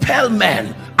compel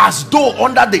men as though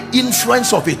under the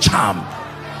influence of a charm.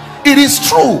 It is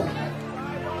true.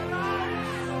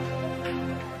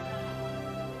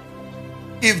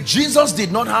 If Jesus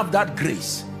did not have that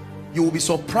grace, you will be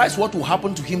surprised what will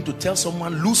happen to him to tell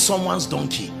someone, lose someone's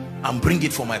donkey and bring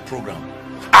it for my program.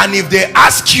 And if they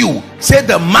ask you, say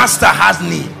the master has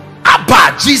need.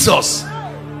 Abba, Jesus.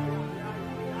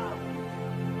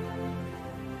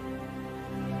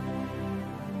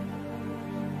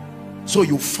 So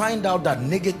you find out that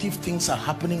negative things are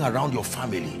happening around your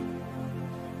family.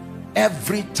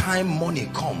 Every time money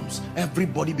comes,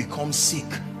 everybody becomes sick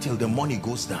till the money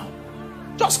goes down.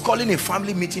 Just calling a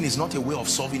family meeting is not a way of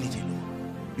solving it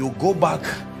alone. You go back,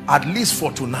 at least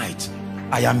for tonight,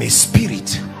 I am a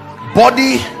spirit.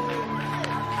 Body,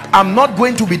 I'm not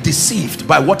going to be deceived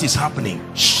by what is happening.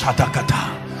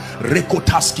 Shatakata.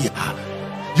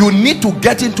 You need to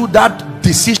get into that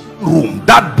decision room,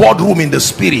 that boardroom in the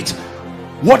spirit.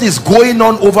 What is going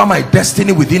on over my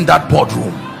destiny within that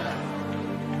boardroom?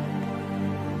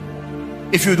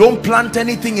 If you don't plant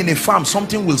anything in a farm,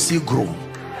 something will still grow,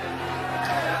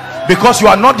 because you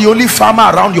are not the only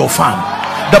farmer around your farm.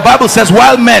 The Bible says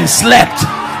while men slept,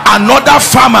 another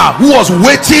farmer who was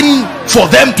waiting for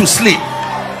them to sleep.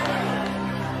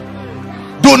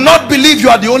 Do not believe you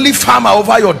are the only farmer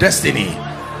over your destiny.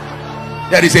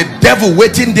 There is a devil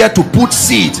waiting there to put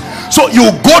seed. So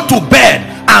you go to bed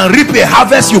and reap a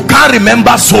harvest you can't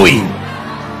remember sowing.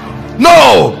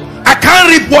 No, I can't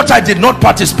reap what I did not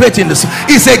participate in. This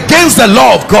it's against the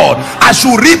law of God. I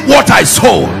should reap what I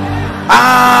sow.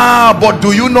 But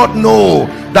do you not know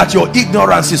that your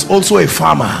ignorance is also a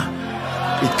farmer?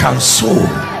 It can sow.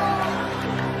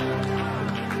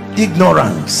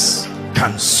 Ignorance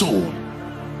can sow.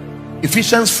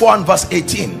 Ephesians 4 and verse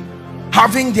 18,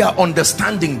 having their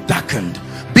understanding darkened,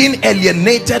 being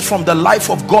alienated from the life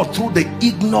of God through the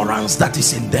ignorance that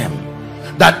is in them.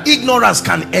 That ignorance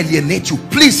can alienate you.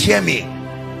 Please hear me.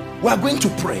 We are going to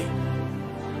pray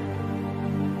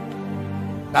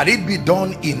that it be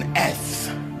done in earth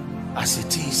as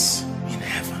it is in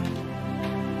heaven.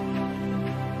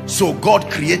 So God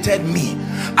created me.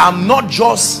 I'm not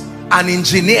just an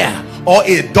engineer or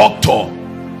a doctor.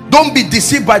 Don't be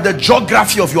deceived by the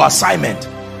geography of your assignment.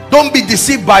 Don't be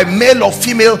deceived by male or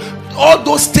female. All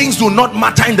those things do not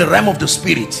matter in the realm of the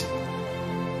spirit.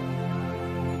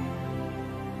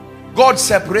 God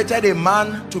separated a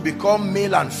man to become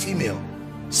male and female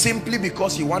simply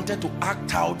because he wanted to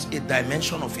act out a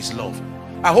dimension of his love.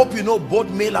 I hope you know both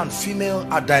male and female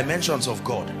are dimensions of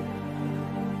God.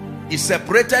 He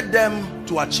separated them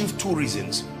to achieve two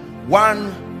reasons.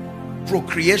 One,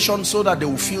 procreation, so that they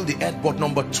will fill the earth. But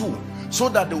number two, so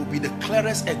that they will be the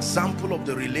clearest example of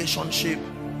the relationship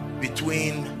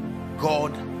between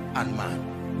God and man.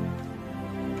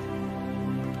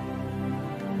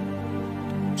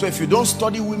 So if you don't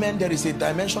study women, there is a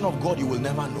dimension of God you will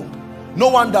never know. No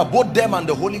wonder both them and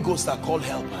the Holy Ghost are called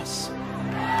helpers.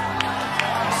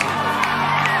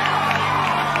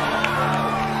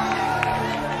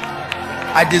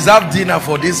 I deserve dinner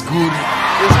for this good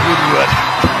word.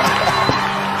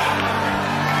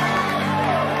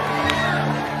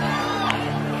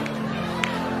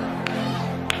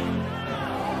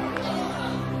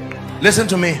 Listen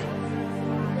to me.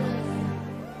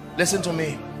 Listen to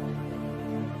me.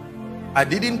 I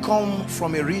didn't come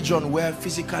from a region where,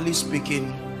 physically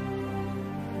speaking,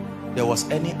 there was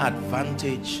any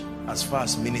advantage as far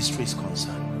as ministry is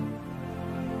concerned.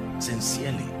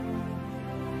 Sincerely.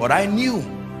 But I knew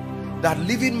that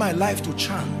living my life to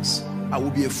chance, I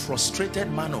would be a frustrated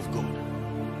man of God.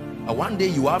 And one day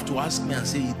you have to ask me and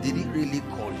say, did he really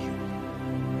call you?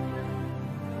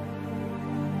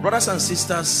 Brothers and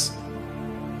sisters,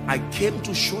 I came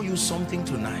to show you something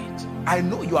tonight. I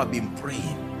know you have been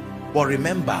praying, but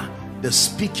remember, the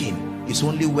speaking is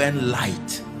only when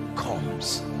light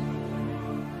comes.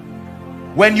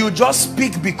 When you just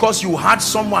speak because you heard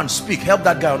someone speak, help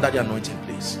that guy under the anointing,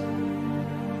 please.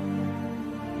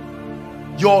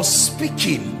 Your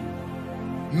speaking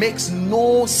makes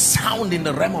no sound in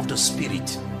the realm of the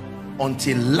spirit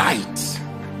until light,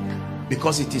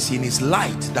 because it is in his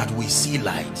light that we see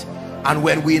light. And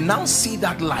when we now see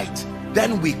that light,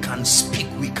 then we can speak,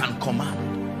 we can command.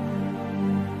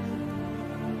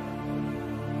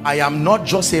 I am not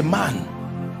just a man.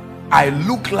 I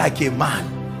look like a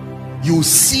man. You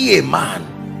see a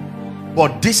man.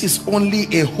 But this is only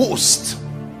a host.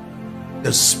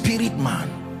 The spirit man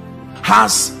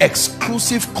has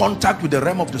exclusive contact with the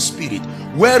realm of the spirit,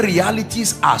 where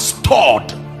realities are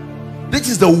stored. This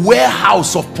is the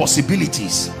warehouse of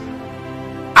possibilities.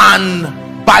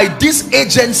 And by this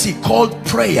agency called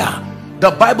prayer,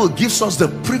 the Bible gives us the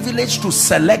privilege to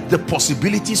select the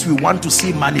possibilities we want to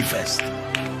see manifest.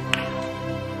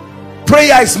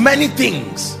 Prayer is many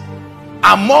things.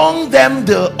 Among them,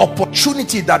 the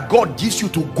opportunity that God gives you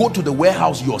to go to the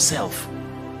warehouse yourself.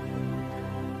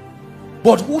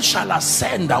 But who shall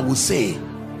ascend, I will say,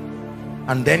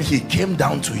 and then he came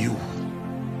down to you.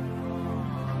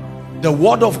 The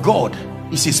word of God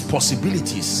is his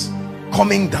possibilities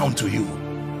coming down to you,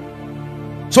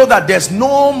 so that there's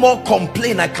no more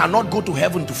complaint. I cannot go to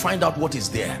heaven to find out what is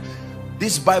there.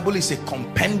 This Bible is a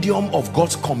compendium of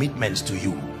God's commitments to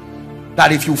you,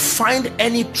 that if you find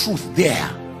any truth there,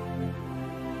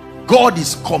 God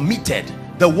is committed.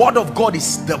 The word of God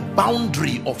is the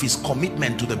boundary of his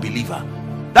commitment to the believer.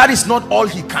 That is not all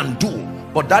he can do,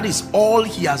 but that is all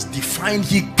he has defined.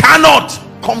 He cannot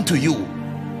come to you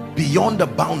beyond the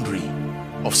boundary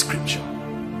of scripture.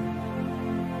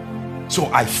 So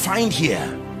I find here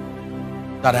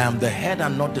that I am the head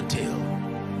and not the tail.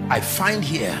 I find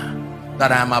here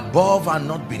that I am above and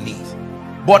not beneath.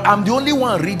 But I'm the only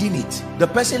one reading it. The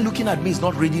person looking at me is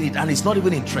not reading it and is not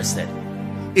even interested.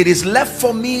 It is left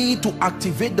for me to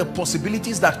activate the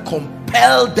possibilities that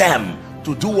compel them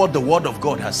to do what the word of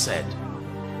God has said.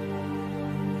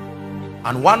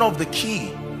 And one of the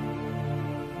key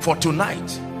for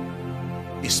tonight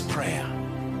is prayer.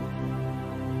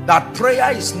 That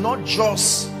prayer is not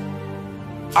just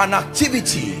an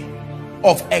activity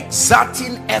of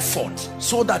exerting effort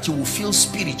so that you will feel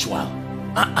spiritual.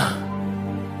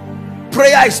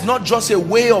 Prayer is not just a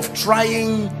way of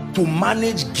trying to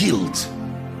manage guilt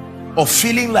or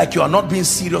feeling like you are not being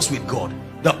serious with God.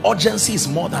 The urgency is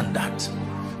more than that.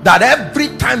 That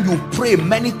every time you pray,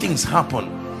 many things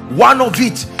happen. One of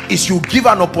it is you give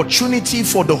an opportunity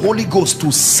for the Holy Ghost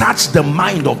to search the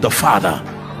mind of the Father.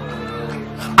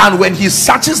 And when he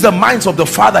searches the minds of the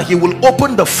Father, he will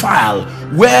open the file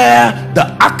where the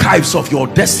archives of your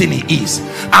destiny is.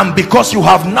 And because you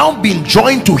have now been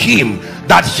joined to him,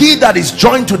 that he that is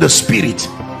joined to the Spirit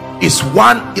is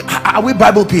one. Are we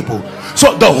Bible people?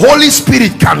 So the Holy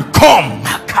Spirit can come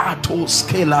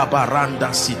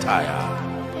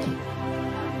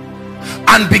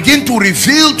and begin to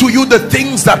reveal to you the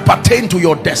things that pertain to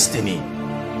your destiny.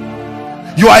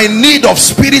 You are in need of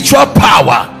spiritual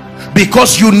power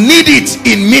because you need it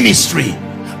in ministry.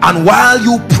 And while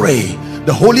you pray,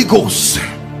 the Holy Ghost,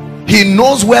 he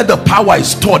knows where the power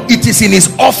is stored. It is in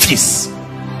his office,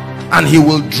 and he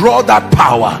will draw that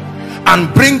power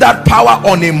and bring that power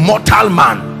on a mortal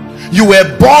man. You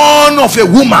were born of a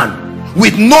woman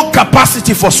with no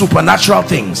capacity for supernatural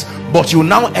things, but you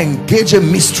now engage a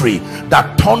mystery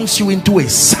that turns you into a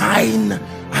sign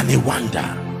and a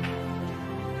wonder.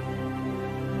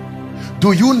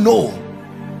 Do you know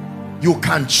you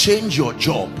can change your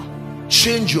job,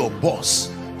 change your boss,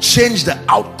 change the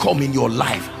outcome in your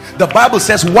life? The Bible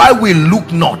says, why we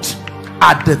look not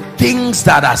at the things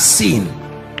that are seen,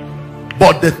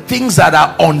 but the things that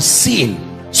are unseen.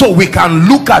 So we can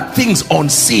look at things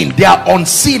unseen. They are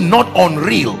unseen, not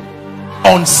unreal.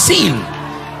 Unseen.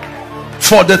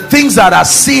 For the things that are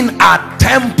seen are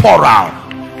temporal.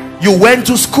 You went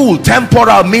to school.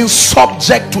 Temporal means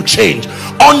subject to change,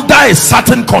 under a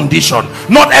certain condition,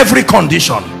 not every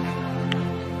condition.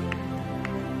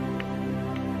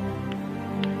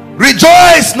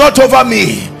 Rejoice not over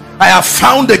me, I have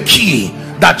found a key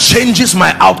that changes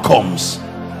my outcomes.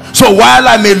 So while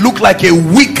I may look like a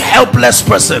weak, helpless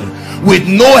person with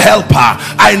no helper,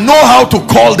 I know how to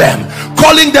call them.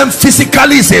 Calling them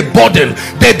physically is a burden.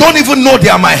 They don't even know they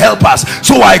are my helpers.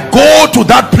 So I go to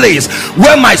that place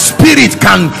where my spirit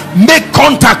can make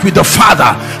contact with the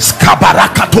Father.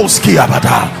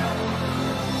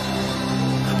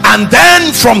 And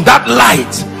then from that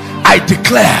light, I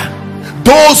declare,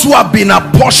 those who have been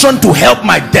apportioned to help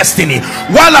my destiny,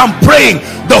 while I'm praying,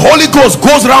 the Holy Ghost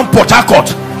goes around Port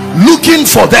Harcourt looking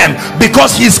for them,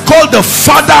 because he's called the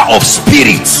Father of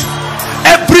spirits.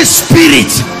 Every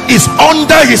spirit is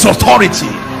under his authority.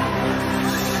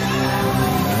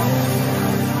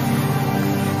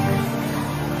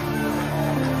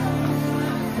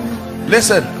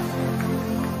 Listen,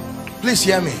 please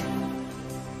hear me.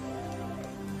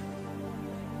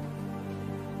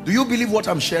 Do you believe what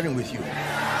I'm sharing with you?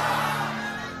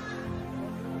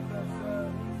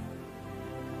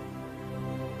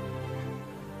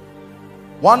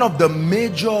 One of the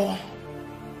major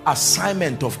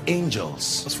assignment of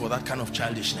angels for that kind of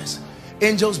childishness,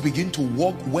 angels begin to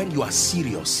work when you are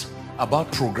serious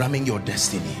about programming your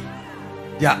destiny.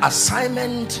 Their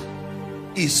assignment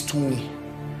is to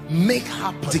make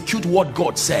happen, execute what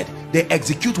God said. They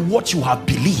execute what you have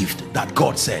believed that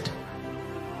God said.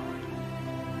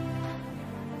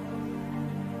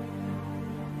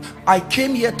 I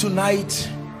came here tonight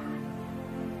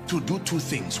to do two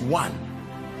things. One,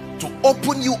 to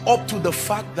open you up to the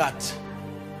fact that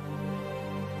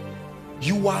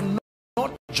you are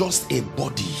not just a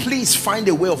body. Please find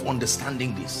a way of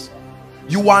understanding this.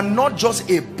 You are not just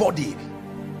a body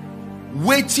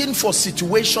waiting for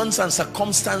situations and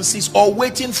circumstances, or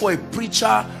waiting for a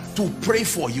preacher to pray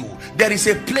for you. There is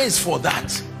a place for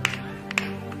that,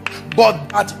 but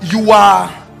that you are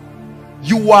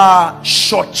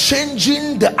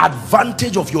shortchanging the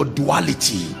advantage of your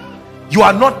duality. You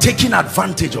are not taking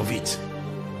advantage of it.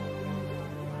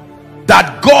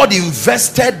 That God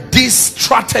invested this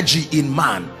strategy in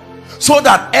man, so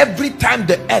that every time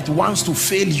the earth wants to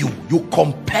fail you, you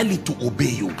compel it to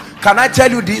obey you. Can I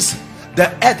tell you this?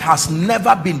 The earth has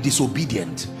never been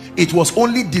disobedient. It was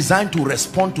only designed to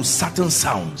respond to certain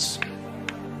sounds.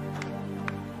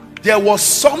 There was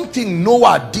something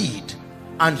Noah did,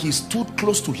 and he stood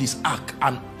close to his ark,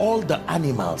 and all the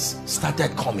animals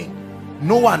started coming.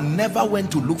 Noah never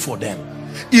went to look for them.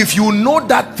 If you know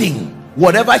that thing,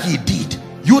 whatever he did,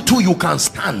 you too, you can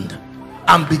stand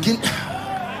and begin.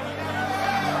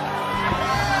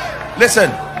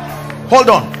 Listen, hold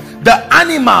on. The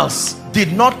animals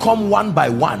did not come one by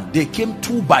one, they came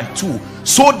two by two,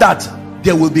 so that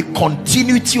there will be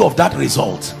continuity of that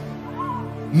result,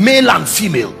 male and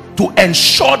female, to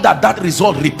ensure that that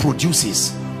result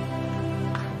reproduces.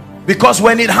 Because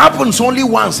when it happens only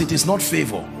once, it is not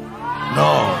favor.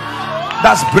 No,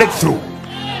 that's breakthrough.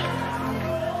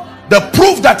 The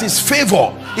proof that is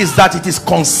favor is that it is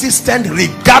consistent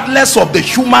regardless of the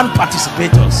human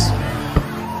participators.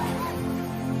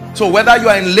 So whether you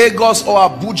are in Lagos or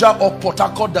Abuja or Port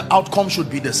Harcourt, the outcome should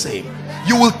be the same.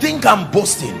 You will think I'm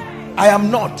boasting. I am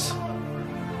not.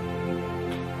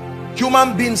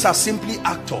 Human beings are simply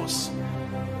actors.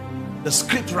 The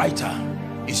script writer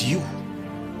is you.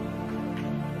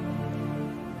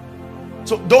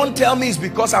 So don't tell me it's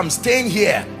because I'm staying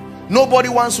here. Nobody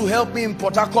wants to help me in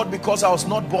Port Harcourt because I was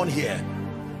not born here.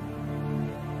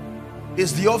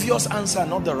 It's the obvious answer,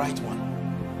 not the right one.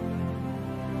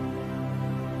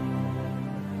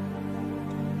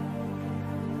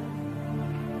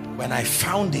 When I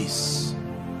found this,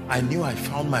 I knew I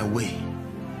found my way.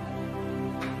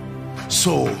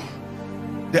 So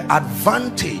the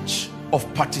advantage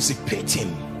of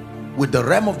participating with the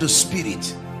realm of the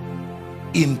spirit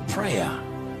in prayer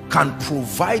can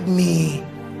provide me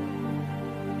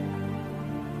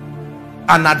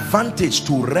an advantage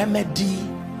to remedy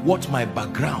what my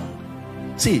background.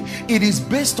 See, it is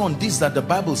based on this that the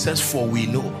Bible says, for we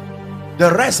know.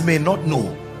 The rest may not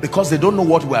know because they don't know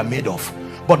what we are made of.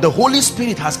 But the Holy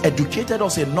Spirit has educated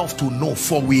us enough to know,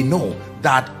 for we know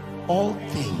that all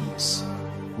things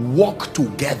work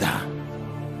together.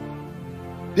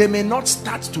 They may not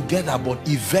start together, but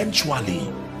eventually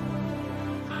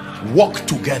work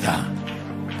together.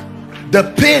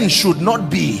 The pain should not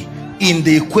be in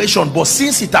the equation, but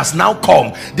since it has now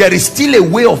come, there is still a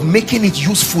way of making it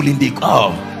useful in the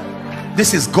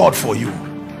this is God for you.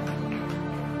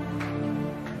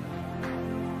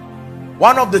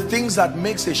 One of the things that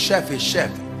makes a chef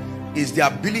is the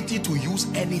ability to use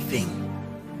anything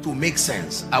to make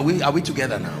sense. Are we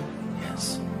together now?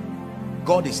 Yes.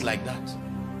 God is like that.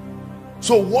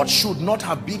 So what should not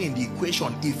have been in the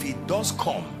equation, if it does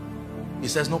come, he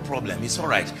says no problem, it's all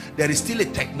right. There is still a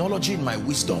technology in my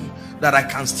wisdom that I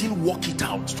can still work it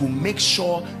out to make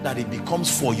sure that it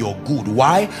becomes for your good.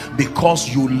 Why? Because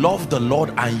you love the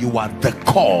Lord and you are the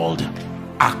called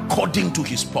according to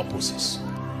his purposes.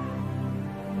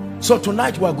 So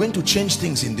tonight we are going to change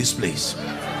things in this place.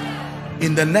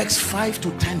 In the next 5 to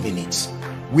 10 minutes,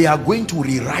 we are going to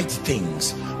rewrite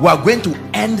things. We are going to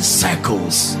end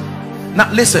cycles.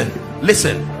 Now listen.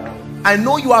 I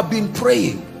know you have been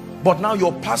praying, but now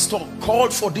your pastor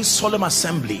called for this solemn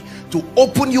assembly to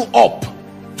open you up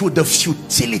to the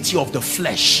futility of the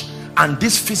flesh and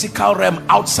this physical realm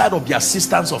outside of the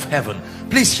assistance of heaven.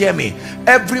 Please hear me.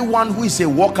 Everyone who is a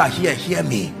worker here, hear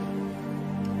me.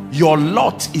 Your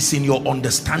lot is in your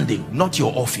understanding, not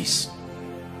your office.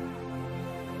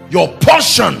 Your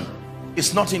portion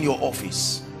is not in your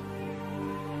office.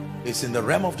 It's in the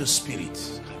realm of the spirit.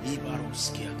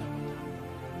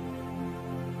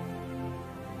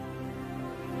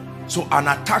 So an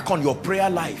attack on your prayer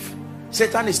life,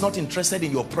 Satan is not interested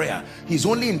in your prayer. He's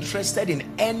only interested in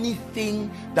anything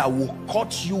that will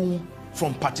cut you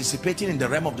from participating in the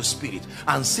realm of the spirit.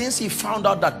 And since he found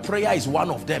out that prayer is one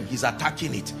of them, he's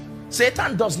attacking it.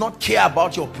 Satan does not care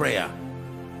about your prayer.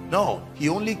 No, he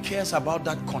only cares about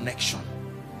that connection.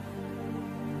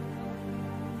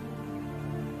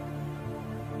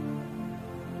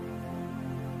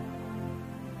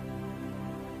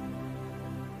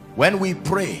 When we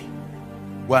pray,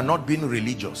 we are not being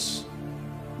religious.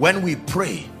 When we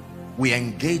pray, we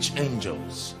engage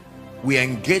angels. We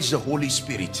engage the Holy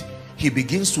Spirit. He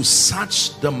begins to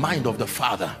search the mind of the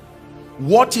Father.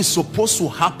 What is supposed to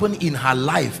happen in her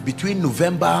life between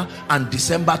November and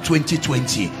December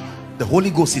 2020? The Holy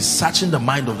Ghost is searching the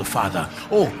mind of the Father.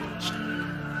 Oh,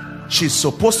 she's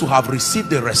supposed to have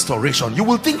received the restoration. You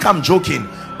will think I'm joking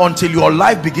until your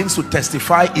life begins to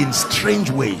testify in strange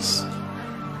ways.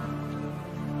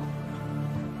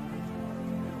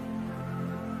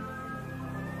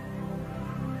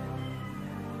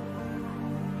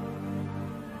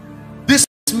 This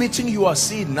meeting you are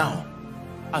seeing now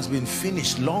has been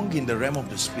finished long in the realm of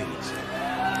the spirit.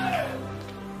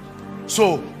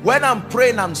 So when I'm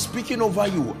praying, I'm speaking over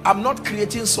you. I'm not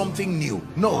creating something new.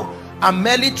 No, I'm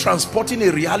merely transporting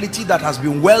a reality that has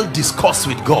been well discussed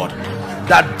with God,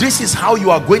 that this is how you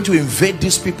are going to invade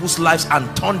these people's lives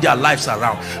and turn their lives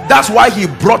around. That's why he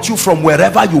brought you from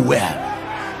wherever you were.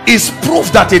 It's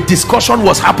proof that a discussion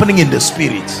was happening in the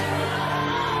spirit.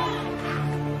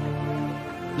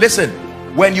 Listen,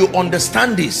 when you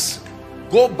understand this,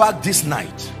 go back this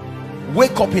night,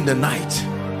 wake up in the night,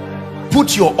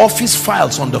 put your office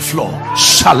files on the floor.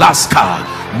 Shalaska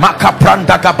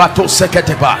makaprandagabato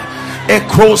seketeba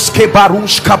ekroske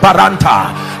barushka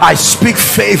baranta. I speak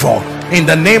favor in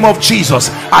the name of Jesus.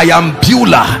 I am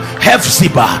Beulah,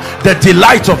 Hephzibah, the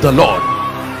delight of the Lord.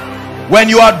 When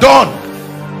you are done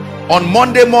on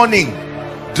Monday morning,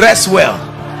 dress well,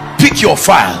 pick your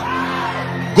file,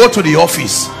 go to the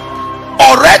office.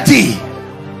 Already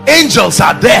angels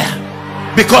are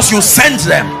there because you sent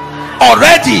them.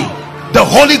 Already the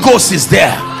Holy Ghost is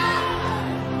there.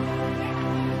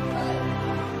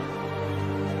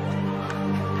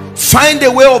 Find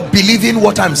a way of believing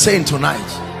what I'm saying tonight.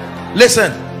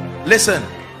 Listen, listen,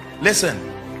 listen.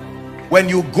 When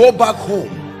you go back home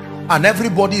and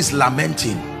everybody is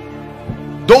lamenting,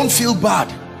 don't feel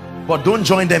bad, but don't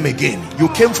join them again. You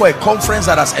came for a conference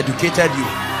that has educated you.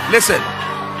 Listen,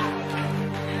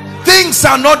 things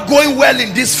are not going well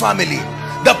in this family.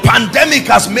 The pandemic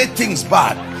has made things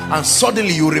bad, and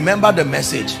suddenly you remember the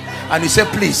message and you say,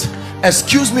 please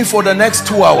excuse me for the next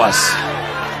 2 hours,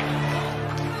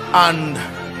 and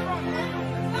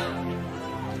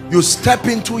you step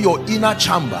into your inner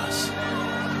chambers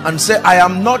and say, I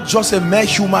am not just a mere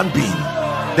human being.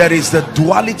 There is the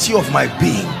duality of my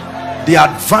being, the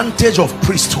advantage of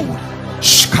priesthood.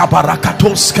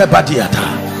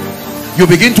 You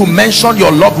begin to mention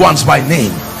your loved ones by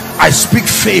name. I speak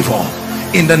favor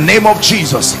in the name of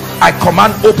Jesus. I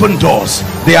command open doors.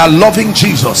 They are loving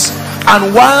Jesus.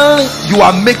 And while you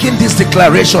are making these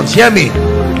declarations, hear me,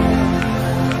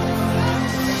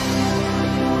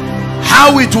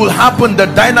 how it will happen, the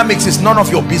dynamics is none of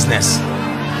your business.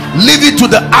 Leave it to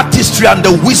the artistry and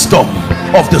the wisdom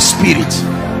of the spirit.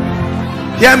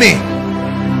 Hear me,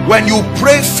 when you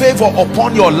pray favor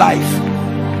upon your life,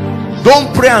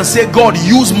 don't pray and say, God,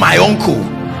 use my uncle.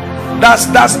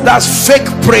 That's fake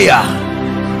prayer.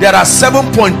 There are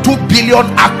 7.2 billion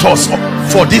actors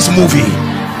for this movie.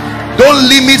 Don't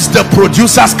limit the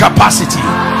producer's capacity.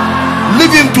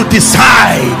 Leave him to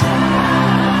decide.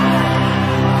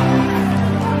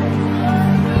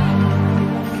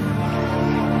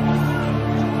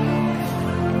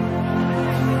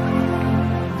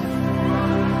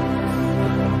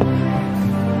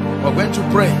 We're going to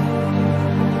pray.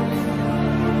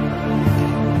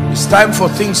 It's time for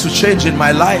things to change in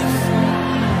my life.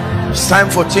 It's time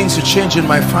for things to change in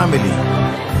my family.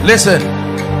 Listen,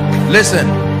 listen,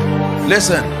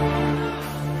 listen,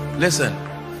 listen.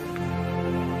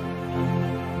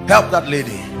 Help that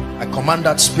lady. I command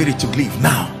that spirit to leave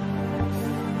now.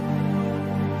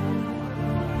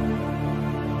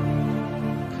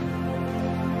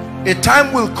 A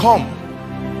time will come.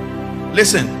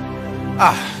 Listen.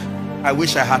 I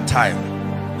wish I had time.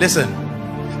 Listen,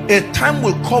 a time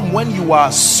will come when you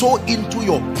are so into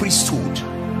your priesthood,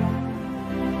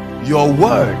 your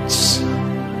words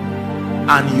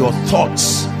and your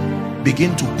thoughts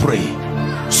begin to pray.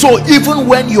 So even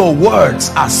when your words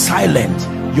are silent,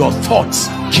 your thoughts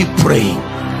keep praying.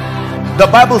 The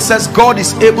Bible says God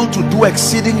is able to do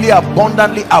exceedingly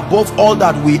abundantly above all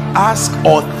that we ask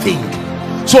or think.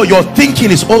 So your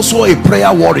thinking is also a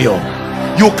prayer warrior.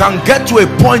 You can get to a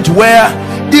point where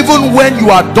even when you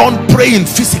are done praying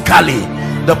physically,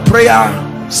 the prayer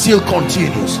still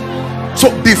continues.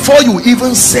 So before you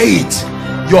even say it,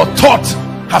 your thought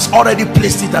has already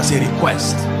placed it as a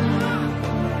request.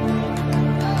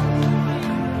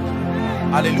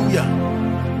 Hallelujah.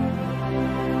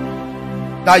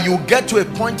 That you get to a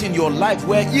point in your life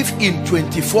where if in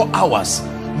 24 hours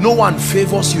no one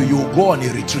favors you, you will go on a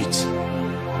retreat.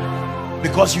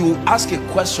 Because you ask a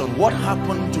question, what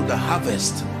happened to the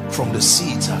harvest from the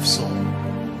seeds I've sown?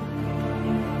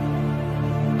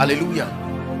 Hallelujah.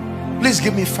 Please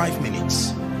give me 5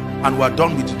 minutes and we're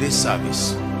done with today's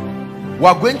service.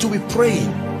 We're going to be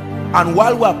praying, and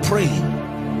while we're praying,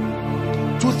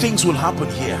 2 things will happen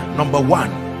here. Number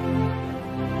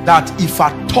 1, that if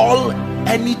at all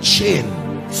any chain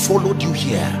followed you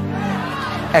here,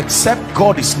 except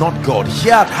God is not God,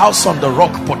 here at House on the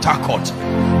Rock, Port Harcourt,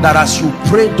 that as you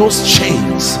pray, those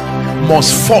chains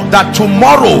must fall. That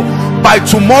tomorrow, by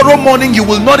tomorrow morning, you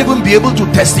will not even be able to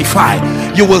testify.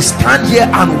 You will stand here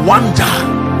and wonder,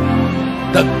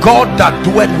 the God that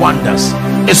doeth wonders.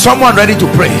 Is someone ready to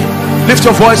pray? Lift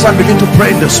your voice and begin to pray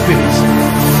in the spirit.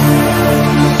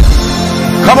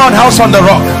 Come on, House on the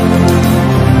Rock.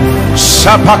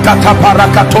 Shapakata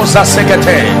parakatosa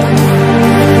sekete.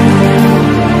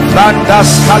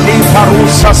 Randas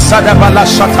kalifarusa sadabala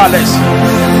shatales.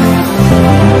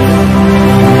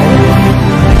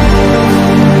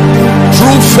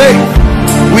 Through faith,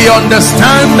 we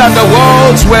understand that the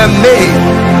worlds were made,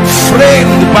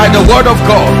 framed by the word of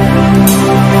God.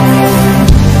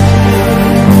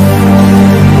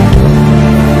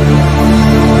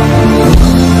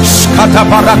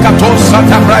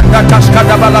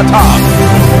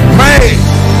 Pray.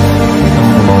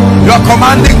 You are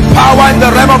commanding power in the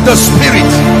realm of the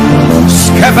spirit.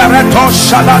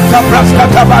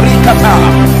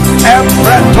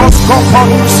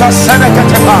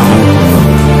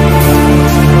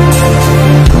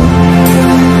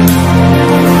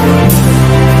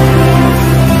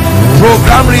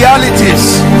 Program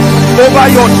realities over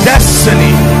your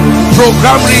destiny.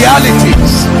 Program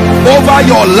realities over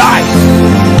your life.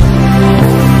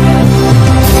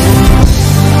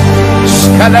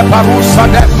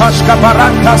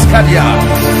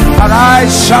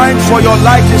 Arise, shine, for your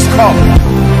light is come.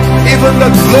 Even the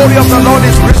glory of the Lord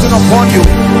is risen upon you.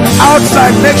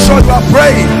 Outside, make sure you are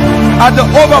praying. At the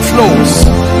overflows,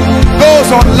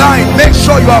 those online, make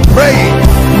sure you are praying.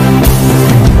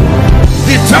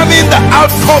 Determine the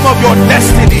outcome of your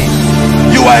destiny.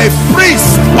 You are a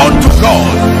priest unto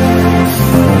God.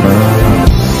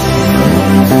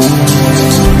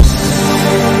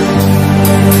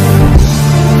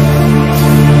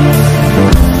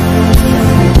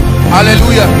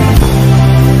 Hallelujah.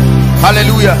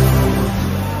 Hallelujah.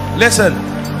 Listen.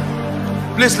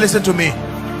 Please listen to me.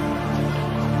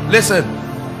 Listen.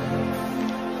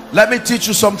 Let me teach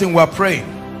you something. We're praying.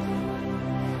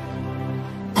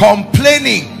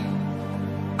 Complaining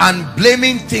and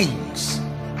blaming things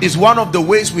is one of the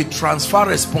ways we transfer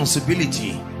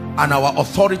responsibility and our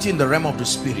authority in the realm of the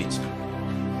spirit.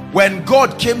 When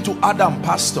God came to Adam,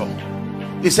 pastor,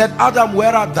 he said, Adam,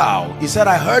 where art thou? He said,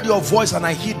 I heard your voice and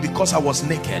I hid because I was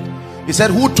naked. He said,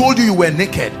 who told you you were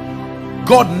naked?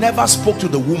 God never spoke to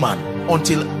the woman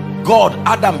until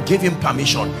Adam gave him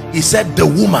permission. He said, the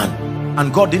woman,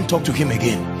 and God didn't talk to him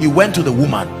again. He went to the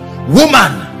woman.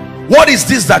 Woman, what is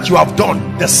this that you have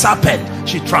done? The serpent.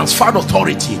 She transferred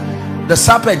authority. The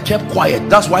serpent kept quiet.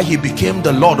 That's why he became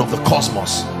the Lord of the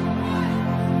cosmos.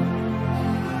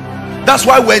 That's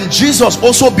why when Jesus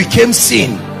also became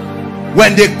sin,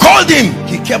 when they called him,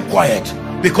 he kept quiet,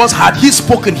 because had he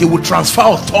spoken, he would transfer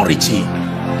authority.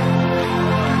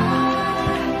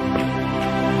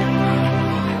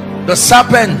 The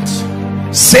serpent,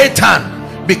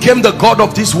 Satan, became the god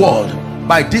of this world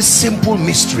by this simple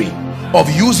mystery of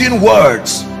using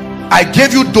words. I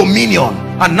gave you dominion,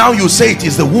 and now you say it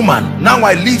is the woman. Now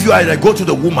I leave you and I go to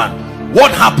the woman.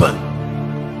 What happened?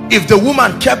 If the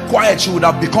woman kept quiet, she would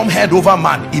have become head over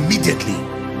man immediately.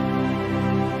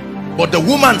 But the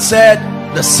woman said,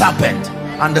 the serpent,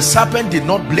 and the serpent did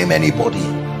not blame anybody.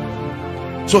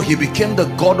 So he became the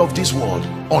god of this world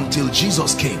until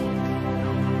Jesus came.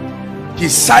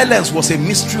 His silence was a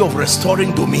mystery of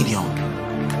restoring dominion.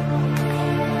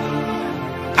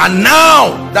 And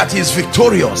now that he is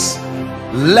victorious,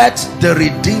 let the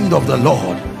redeemed of the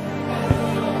Lord,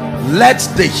 let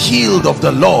the healed of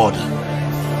the Lord,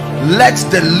 let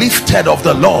the lifted of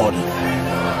the Lord,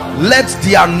 let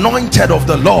the anointed of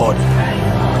the Lord.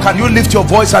 Can you lift your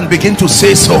voice and begin to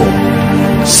say so?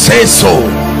 Say so.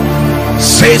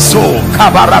 Say so.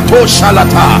 Kabarato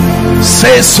shalata.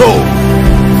 Say so.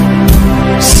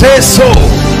 Say so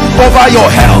over your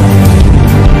health.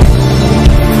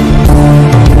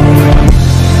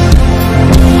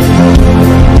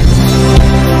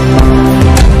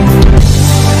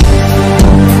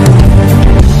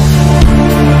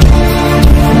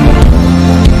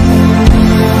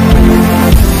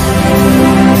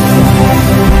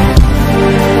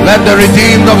 Let the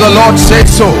redeemed of the Lord say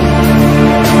so.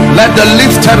 Let the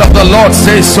lifted of the Lord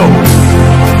say so.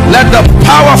 Let the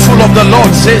powerful of the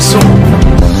Lord say so.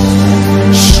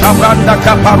 Shabranda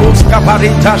kaparus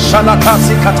kaparita shalata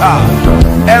sikata.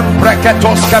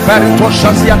 Embreketos kaparito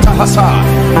shaziata hasa.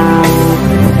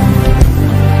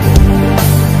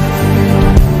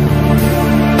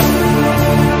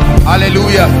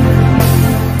 Hallelujah.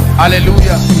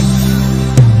 Hallelujah.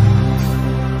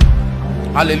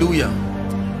 Hallelujah.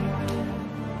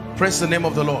 Praise the name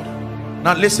of the Lord.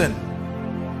 Now listen,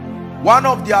 one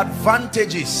of the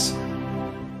advantages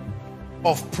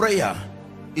of prayer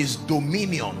is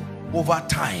dominion over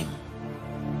time.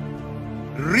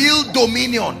 Real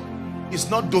dominion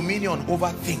is not dominion over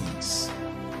things,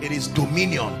 it is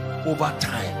dominion over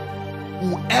time.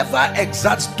 Whoever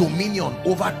exerts dominion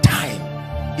over time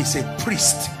is a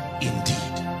priest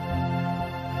indeed.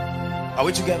 Are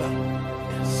we together?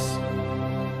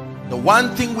 The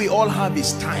one thing we all have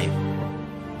is time.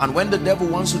 And when the devil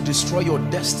wants to destroy your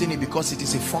destiny because it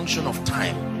is a function of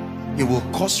time, it will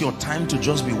cause your time to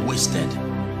just be wasted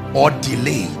or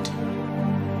delayed.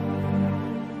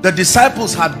 The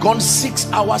disciples had gone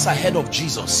 6 hours ahead of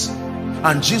Jesus,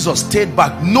 and Jesus stayed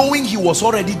back knowing he was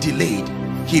already delayed.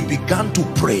 He began to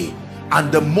pray,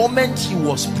 and the moment he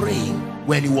was praying,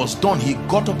 when he was done, he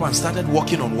got up and started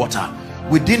walking on water.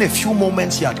 Within a few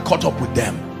moments he had caught up with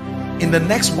them. In the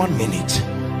next 1 minute,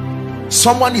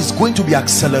 someone is going to be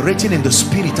accelerating in the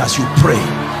spirit as you pray.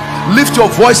 Lift your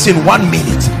voice in 1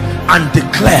 minute and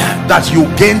declare that you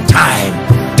gain time.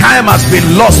 Time has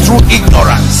been lost through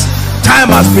ignorance. Time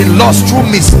has been lost through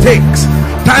mistakes.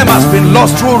 Time has been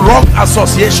lost through wrong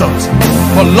associations.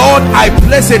 But Lord, I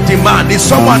place a demand. Is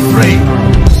someone praying?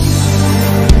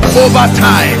 Over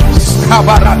time,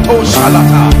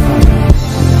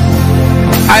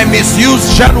 I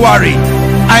misused January,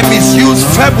 I misused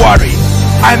February,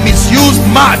 I misused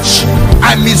March,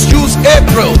 I misused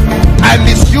April, I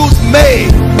misused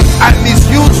May, I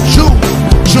misused June,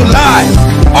 July,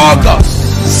 August,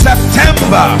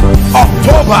 September,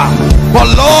 October. But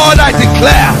Lord, I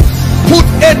declare, put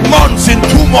 8 months in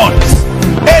 2 months,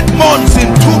 8 months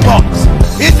in 2 months,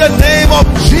 in the name of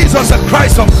Jesus the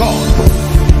Christ of God.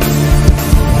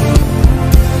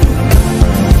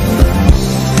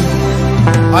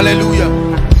 Hallelujah.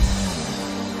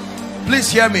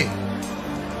 Please hear me.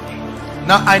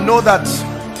 Now I know that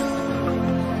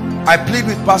I plead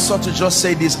with Pastor to just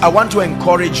say this. I want to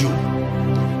encourage you.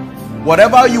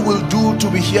 Whatever you will do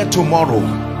to be here tomorrow,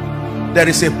 there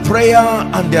is a prayer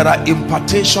and there are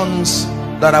impartations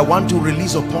that I want to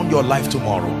release upon your life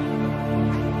tomorrow.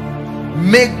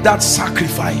 Make that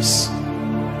sacrifice.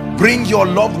 Bring your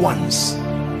loved ones.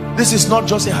 This is not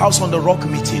just a house on the rock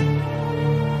meeting.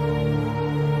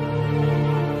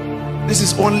 This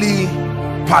is only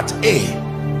part A.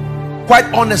 Quite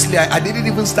honestly, I didn't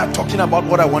even start talking about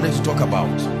what I wanted to talk about.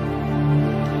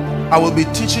 I will be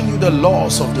teaching you the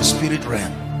laws of the spirit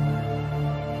realm.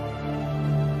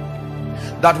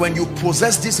 That when you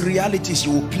possess these realities,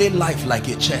 you will play life like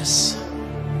a chess.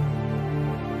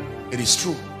 It is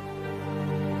true.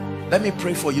 Let me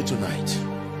pray for you tonight.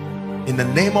 In the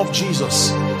name of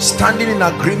Jesus, standing in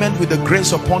agreement with the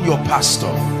grace upon your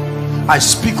pastor, I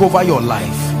speak over your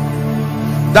life.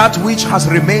 That which has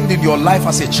remained in your life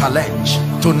as a challenge,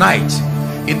 tonight,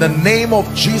 in the name of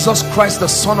Jesus Christ, the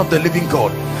Son of the living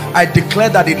God, I declare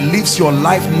that it lives your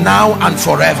life now and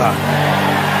forever.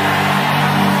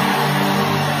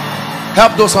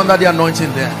 Help those under the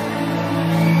anointing there.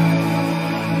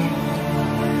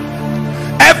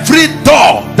 Every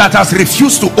door that has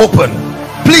refused to open,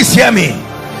 please hear me.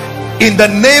 In the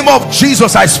name of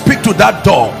Jesus, I speak to that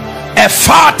door.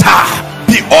 Ephata,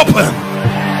 be open.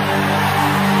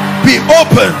 Be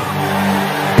open.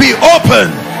 Be open.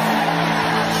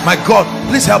 My God,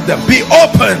 please help them. Be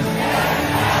open.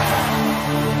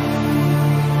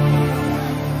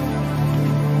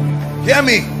 Hear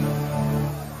me.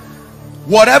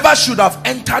 Whatever should have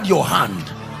entered your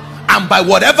hand and by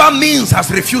whatever means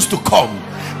has refused to come,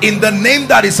 in the name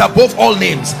that is above all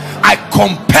names, I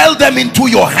compel them into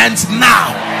your hands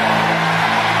now.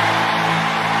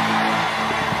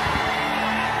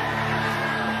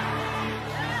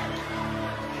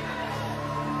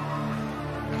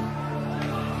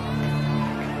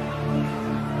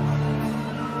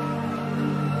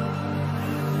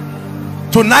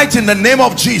 Tonight, in the name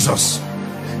of Jesus,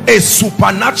 a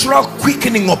supernatural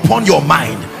quickening upon your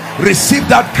mind. Receive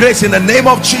that grace in the name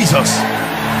of Jesus.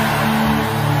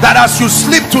 That as you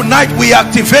sleep tonight, we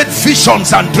activate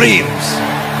visions and dreams,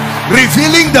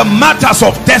 revealing the matters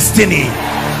of destiny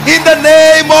in the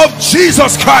name of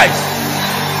Jesus Christ.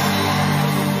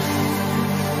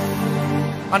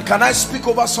 And can I speak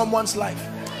over someone's life?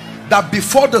 That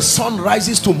before the sun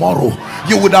rises tomorrow,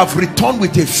 you would have returned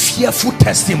with a fearful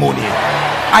testimony.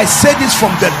 I say this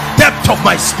from the depth of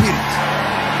my spirit.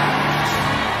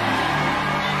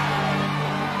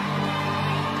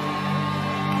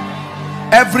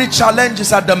 Every challenge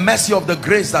is at the mercy of the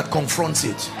grace that confronts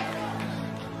it.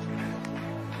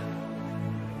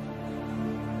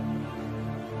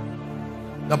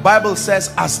 The Bible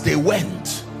says, as they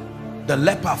went, the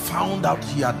leper found out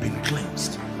he had been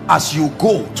cleansed. As you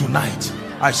go tonight,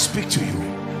 I speak to you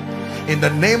in the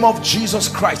name of Jesus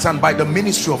Christ and by the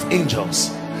ministry of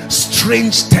angels.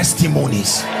 Strange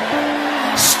testimonies,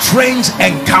 strange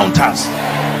encounters.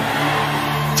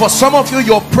 For some of you,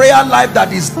 your prayer life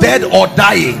that is dead or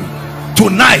dying,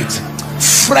 tonight,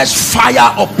 fresh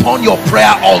fire upon your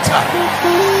prayer altar.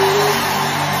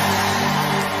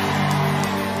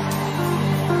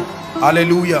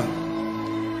 Hallelujah.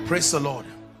 Praise the Lord.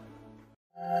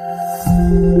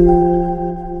 Amen.